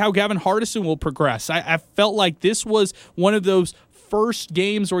to see how Gavin Hardison will progress. I felt like this was one of those first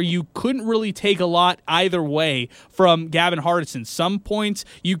games where you couldn't really take a lot either way from Gavin Hardison. Some points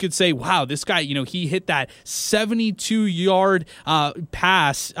you could say, wow, this guy, he hit that 72-yard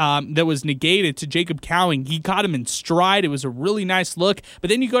pass that was negated to Jacob Cowing. He caught him in stride. It was a really nice look. But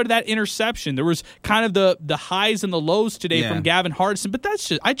then you go to that interception. There was kind of the highs and the lows today from Gavin Hardison. But that's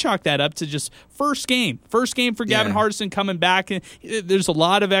just, I chalk that up to just first game for Gavin Hardison coming back. And there's a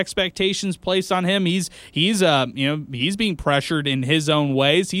lot of expectations placed on him. He's being pressured in his own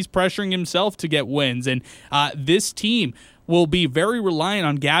ways. He's pressuring himself to get wins, and this team will be very reliant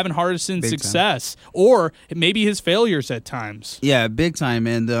on Gavin Hardison's success or maybe his failures at times. Yeah, big time.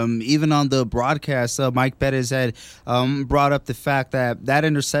 And even on the broadcast, Mike Bettis had brought up the fact that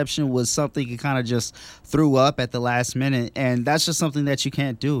interception was something he kind of just threw up at the last minute, and that's just something that you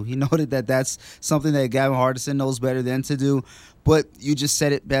can't do. He noted that that's something that Gavin Hardison knows better than to do. But you just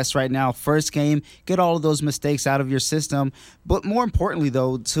said it best right now. First game, get all of those mistakes out of your system. But more importantly,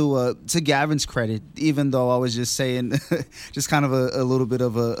 though, to Gavin's credit, even though I was just saying just kind of a little bit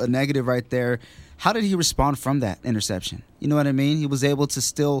of a negative right there, how did he respond from that interception? You know what I mean? He was able to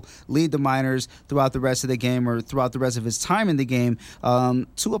still lead the Miners throughout the rest of the game, or throughout the rest of his time in the game,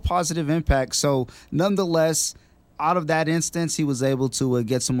 to a positive impact. So nonetheless, out of that instance, he was able to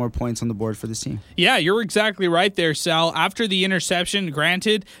get some more points on the board for this team. Yeah, you're exactly right there, Sal. After the interception,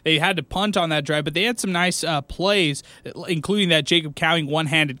 granted, they had to punt on that drive, but they had some nice plays, including that Jacob Cowing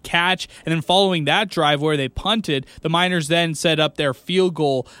one-handed catch. And then following that drive where they punted, the Miners then set up their field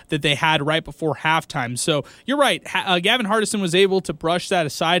goal that they had right before halftime. So you're right. Gavin Hardison was able to brush that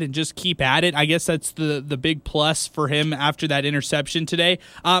aside and just keep at it. I guess that's the big plus for him after that interception today.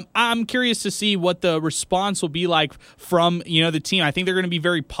 I'm curious to see what the response will be like from the team. I think they're going to be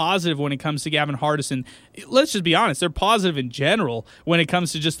very positive when it comes to Gavin Hardison. Let's just be honest, they're positive in general when it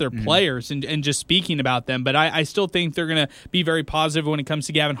comes to just their players and just speaking about them. But I still think they're going to be very positive when it comes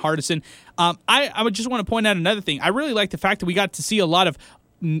to Gavin Hardison. I would just want to point out another thing. I really like the fact that we got to see a lot of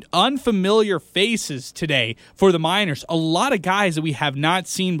unfamiliar faces today for the Miners. A lot of guys that we have not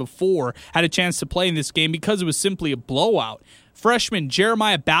seen before had a chance to play in this game because it was simply a blowout. Freshman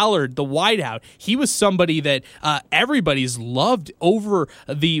Jeremiah Ballard, the wideout, he was somebody that everybody's loved over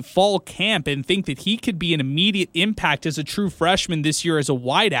the fall camp and think that he could be an immediate impact as a true freshman this year as a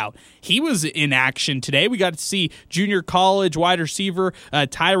wideout. He was in action today. We got to see junior college wide receiver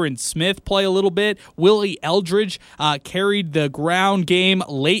Tyron Smith play a little bit. Willie Eldridge carried the ground game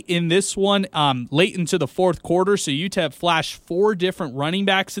late in this one, late into the fourth quarter. So UTEP flashed 4 different running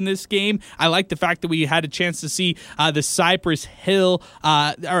backs in this game. I like the fact that we had a chance to see the Cypress Falls.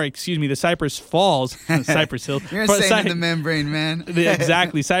 Cypress Hill. You're saying in the membrane, man.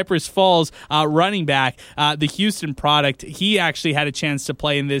 Exactly. Cypress Falls running back, the Houston product. He actually had a chance to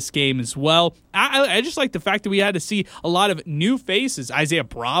play in this game as well. I just like the fact that we had to see a lot of new faces. Isaiah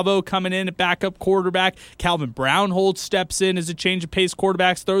Bravo coming in at backup quarterback. Calvin Brownhold steps in as a change of pace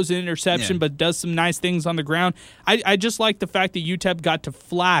quarterback, throws an interception, but does some nice things on the ground. I just like the fact that UTEP got to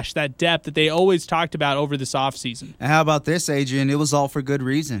flash that depth that they always talked about over this offseason. And how about this, Adrian? It was all for good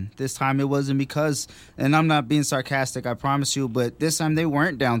reason. This time it wasn't because, and I'm not being sarcastic, I promise you, but this time they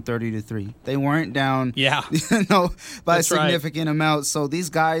weren't down 30-3. They weren't down by a significant amount. So these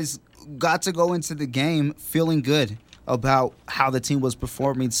guys got to go into the game feeling good about how the team was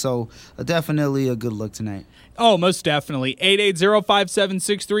performing. So definitely a good look tonight. Oh, most definitely.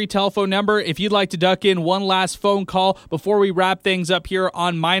 880-5763 telephone number. If you'd like to duck in one last phone call before we wrap things up here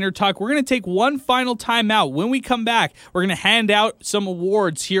on Miner Talk, we're going to take one final timeout. When we come back, we're going to hand out some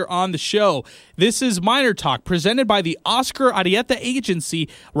awards here on the show. This is Miner Talk, presented by the Oscar Arieta Agency,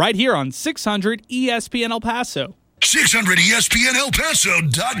 right here on 600 ESPN El Paso.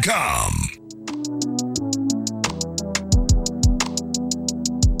 600ESPNElPaso.com.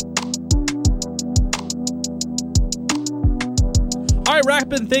 All right,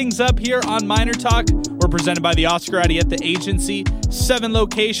 wrapping things up here on Miner Talk. We're presented by the Oscar Arieta Agency. 7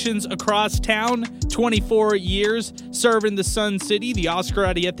 locations across town, 24 years serving the Sun City. The Oscar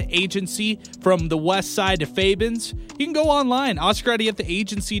Arieta Agency from the west side to Fabens. You can go online,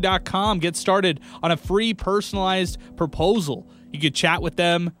 OscarArietaAgency.com. Get started on a free personalized proposal. You could chat with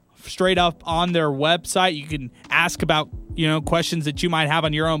them straight up on their website. You can ask about questions that you might have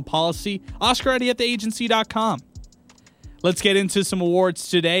on your own policy. OscarArietaAgency.com. Let's get into some awards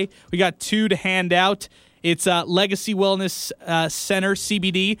today. We got 2 to hand out. It's Legacy Wellness Center,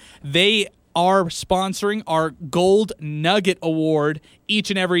 CBD. They are sponsoring our Gold Nugget Award each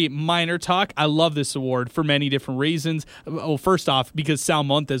and every Miner Talk. I love this award for many different reasons. Well, first off, because Sal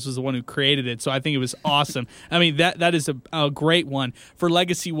Montes was the one who created it, so I think it was awesome. I mean, that is a great one for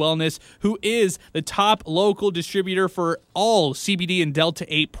Legacy Wellness, who is the top local distributor for all CBD and Delta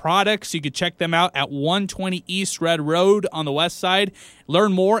 8 products. You could check them out at 120 East Red Road on the west side.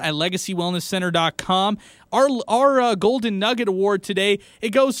 Learn more at LegacyWellnessCenter.com. Our Golden Nugget Award today, it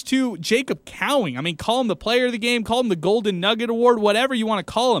goes to Jacob Cowing. I mean, call him the player of the game, call him the Golden Nugget Award, whatever you want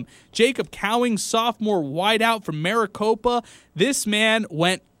to call him. Jacob Cowing, sophomore wideout from Maricopa. This man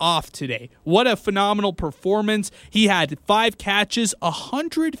went off today. What a phenomenal performance. He had 5 catches,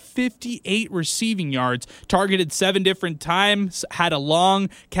 158 receiving yards, targeted 7 different times, had a long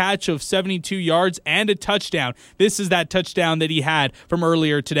catch of 72 yards, and a touchdown. This is that touchdown that he had from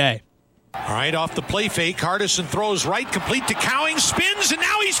earlier today. All right, off the play fake, Hardison throws right, complete to Cowing, spins, and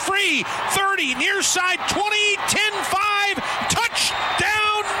now he's free. 30, near side, 20, 10-5,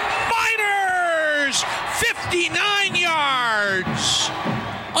 touchdown Miners! 59 yards!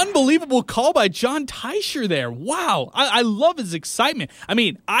 unbelievable call by John Teicher there. Wow. I love his excitement. I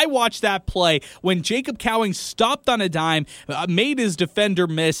mean, I watched that play when Jacob Cowing stopped on a dime, made his defender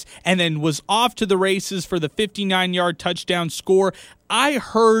miss, and then was off to the races for the 59-yard touchdown score. I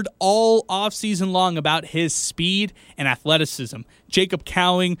heard all offseason long about his speed and athleticism. Jacob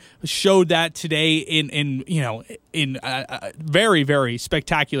Cowing showed that today in very, very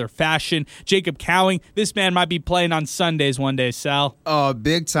spectacular fashion. Jacob Cowing, this man might be playing on Sundays one day, Sal. Oh,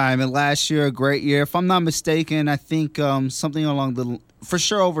 big time. And last year, a great year. If I'm not mistaken, I think something along for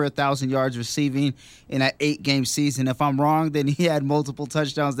sure over 1,000 yards receiving in an 8-game season. If I'm wrong, then he had multiple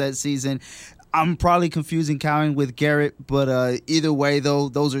touchdowns that season. I'm probably confusing Cowing with Garrett, but either way, though,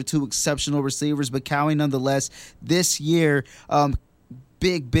 those are two exceptional receivers. But Cowing, nonetheless, this year,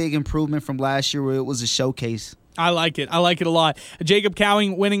 big improvement from last year where it was a showcase. I like it. I like it a lot. Jacob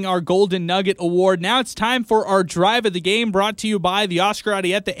Cowing winning our Golden Nugget Award. Now it's time for our drive of the game, brought to you by the Oscar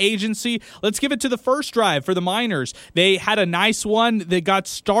Arieta Agency. Let's give it to the first drive for the Miners. They had a nice one that got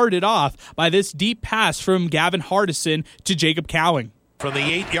started off by this deep pass from Gavin Hardison to Jacob Cowing. From the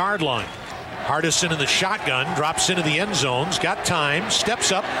 8-yard line. Hardison in the shotgun, drops into the end zones, got time,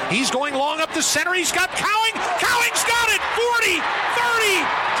 steps up. He's going long up the center. He's got Cowing. Cowing's got it. 40, 30,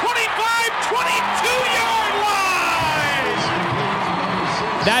 25, 22-yard line.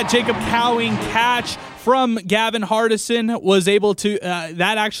 That Jacob Cowing catch from Gavin Hardison was able to,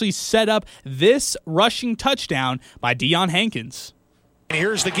 that actually set up this rushing touchdown by Deion Hankins. And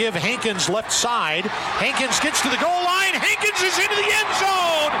here's the give. Hankins left side. Hankins gets to the goal line. Hankins is into the end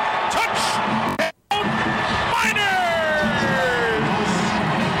zone. Touchdown, Miners!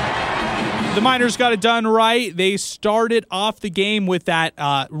 The Miners got it done right. They started off the game with that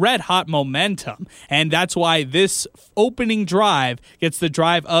red-hot momentum, and that's why this opening drive gets the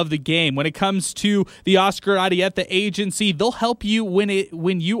drive of the game. When it comes to the Oscar Arieta Agency, they'll help you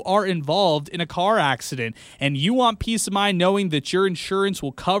when you are involved in a car accident, and you want peace of mind knowing that your insurance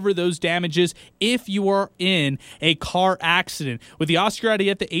will cover those damages if you are in a car accident. With the Oscar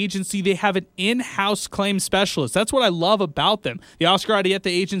Arieta Agency, they have an in-house claim specialist. That's what I love about them. The Oscar Arieta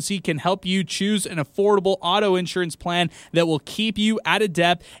Agency can help you choose an affordable auto insurance plan that will keep you out of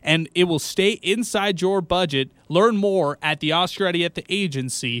debt and it will stay inside your budget. Learn more at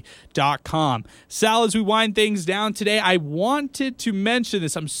theoscararietaagency.com. Sal, as we wind things down today, I wanted to mention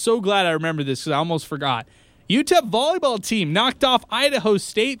this. I'm so glad I remembered this because I almost forgot. UTEP volleyball team knocked off Idaho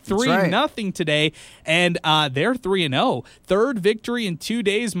State 3-0 today, and they're 3-0. Third victory in 2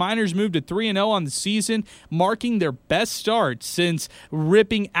 days. Miners moved to 3-0 on the season, marking their best start since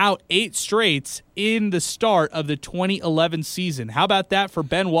ripping out 8 straights in the start of the 2011 season. How about that for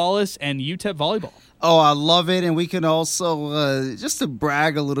Ben Wallace and UTEP volleyball? Oh, I love it. And we can also, just to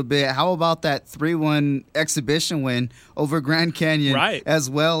brag a little bit, how about that 3-1 exhibition win over Grand Canyon as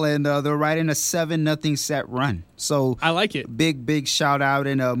well? And they're riding a 7-0 set run. So I like it. Big shout out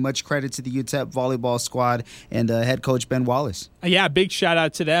and much credit to the UTEP volleyball squad and head coach Ben Wallace. Yeah, big shout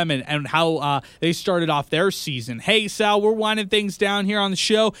out to them and how they started off their season. Hey, Sal, we're winding things down here on the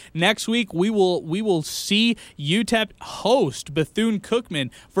show. Next week, we will see UTEP host Bethune-Cookman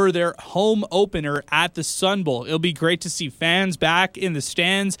for their home opener at the Sun Bowl. It'll be great to see fans back in the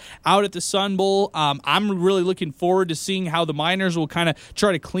stands out at the Sun Bowl. I'm really looking forward to seeing how the Miners will kind of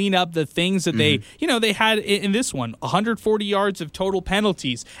try to clean up the things that they had in this one. 140 yards of total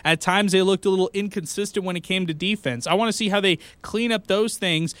penalties. At times, they looked a little inconsistent when it came to defense. I want to see how they clean up those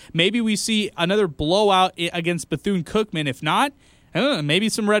things. Maybe we see another blowout against Bethune-Cookman. If not, maybe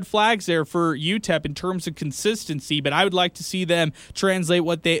some red flags there for UTEP in terms of consistency, but I would like to see them translate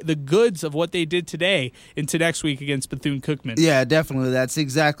the goods of what they did today into next week against Bethune-Cookman. Yeah, definitely. That's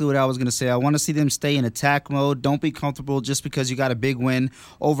exactly what I was going to say. I want to see them stay in attack mode. Don't be comfortable just because you got a big win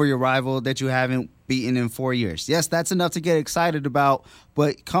over your rival that you haven't beaten in 4 years. Yes, that's enough to get excited about,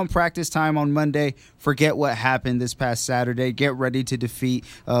 but come practice time on Monday, forget what happened this past Saturday. Get ready to defeat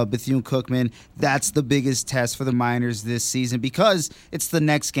Bethune-Cookman. That's the biggest test for the Miners this season because it's the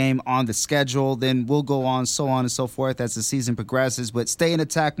next game on the schedule. Then we'll go on and so forth as the season progresses, but stay in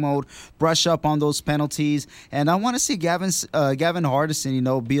attack mode, brush up on those penalties, and I want to see Gavin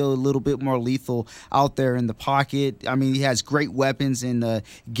Hardison, be a little bit more lethal out there in the pocket. I mean, he has great weapons in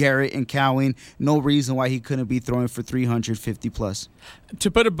Garrett and Cowing. No reason why he couldn't be throwing for 350 plus. To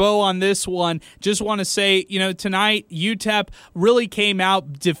put a bow on this one, just want to say, tonight UTEP really came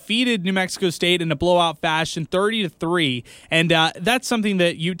out, defeated New Mexico State in a blowout fashion, 30-3, and that's something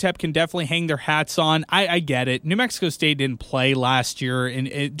that UTEP can definitely hang their hats on. I get it. New Mexico State didn't play last year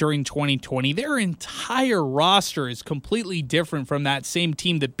during 2020. Their entire roster is completely different from that same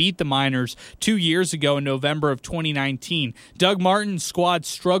team that beat the Miners 2 years ago in November of 2019. Doug Martin's squad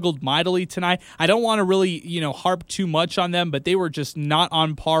struggled mightily tonight. I don't want to really, harp too much on them, but they were just not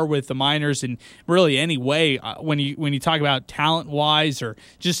on par with the Miners in really any way when you talk about talent-wise or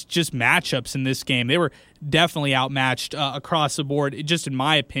just matchups in this game. They were definitely outmatched across the board, just in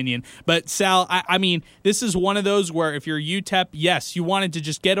my opinion. But Sal, I mean, this is one of those where if you're UTEP, yes, you wanted to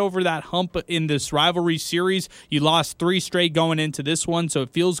just get over that hump in this rivalry series. You lost 3 straight going into this one, so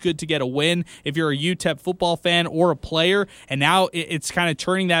it feels good to get a win if you're a UTEP football fan or a player. And now it's kind of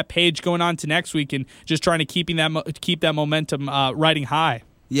turning that page going on to next week and just trying to keep that momentum riding high.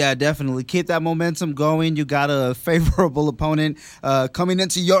 Yeah, definitely. Keep that momentum going. You got a favorable opponent coming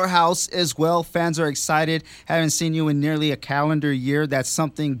into your house as well. Fans are excited. Haven't seen you in nearly a calendar year. That's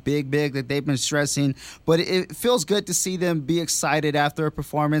something big that they've been stressing. But it feels good to see them be excited after a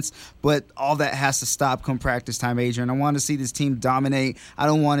performance. But all that has to stop come practice time, Adrian. I want to see this team dominate. I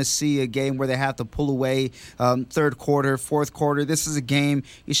don't want to see a game where they have to pull away third quarter, fourth quarter. This is a game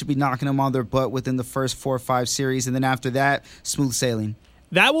you should be knocking them on their butt within the first 4 or 5 series. And then after that, smooth sailing.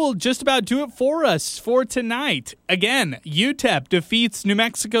 That will just about do it for us for tonight. Again, UTEP defeats New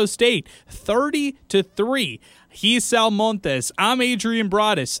Mexico State 30-3. He's Sal Montes. I'm Adrian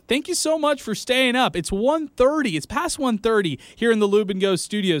Broadus. Thank you so much for staying up. It's 1:30. It's past 1:30 here in the Lube & Go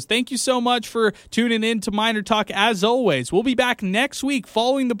studios. Thank you so much for tuning in to Miner Talk as always. We'll be back next week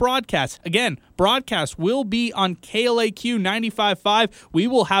following the broadcast. Again, broadcast will be on KLAQ 95.5. We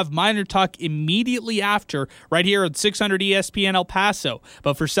will have Miner Talk immediately after right here at 600 ESPN El Paso.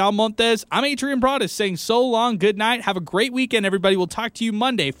 But for Sal Montes, I'm Adrian Broadus saying so long, good night. Have a great weekend, everybody. We'll talk to you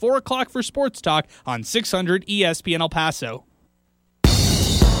Monday, 4 o'clock for Sports Talk on 600 ESPN El Paso.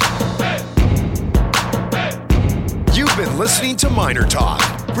 You've been listening to Miner Talk,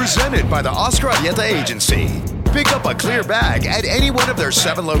 presented by the Oscar Arieta Agency. Pick up a clear bag at any one of their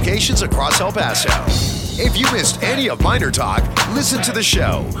 7 locations across El Paso. If you missed any of Miner Talk, listen to the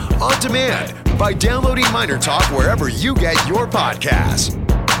show on demand by downloading Miner Talk wherever you get your podcasts.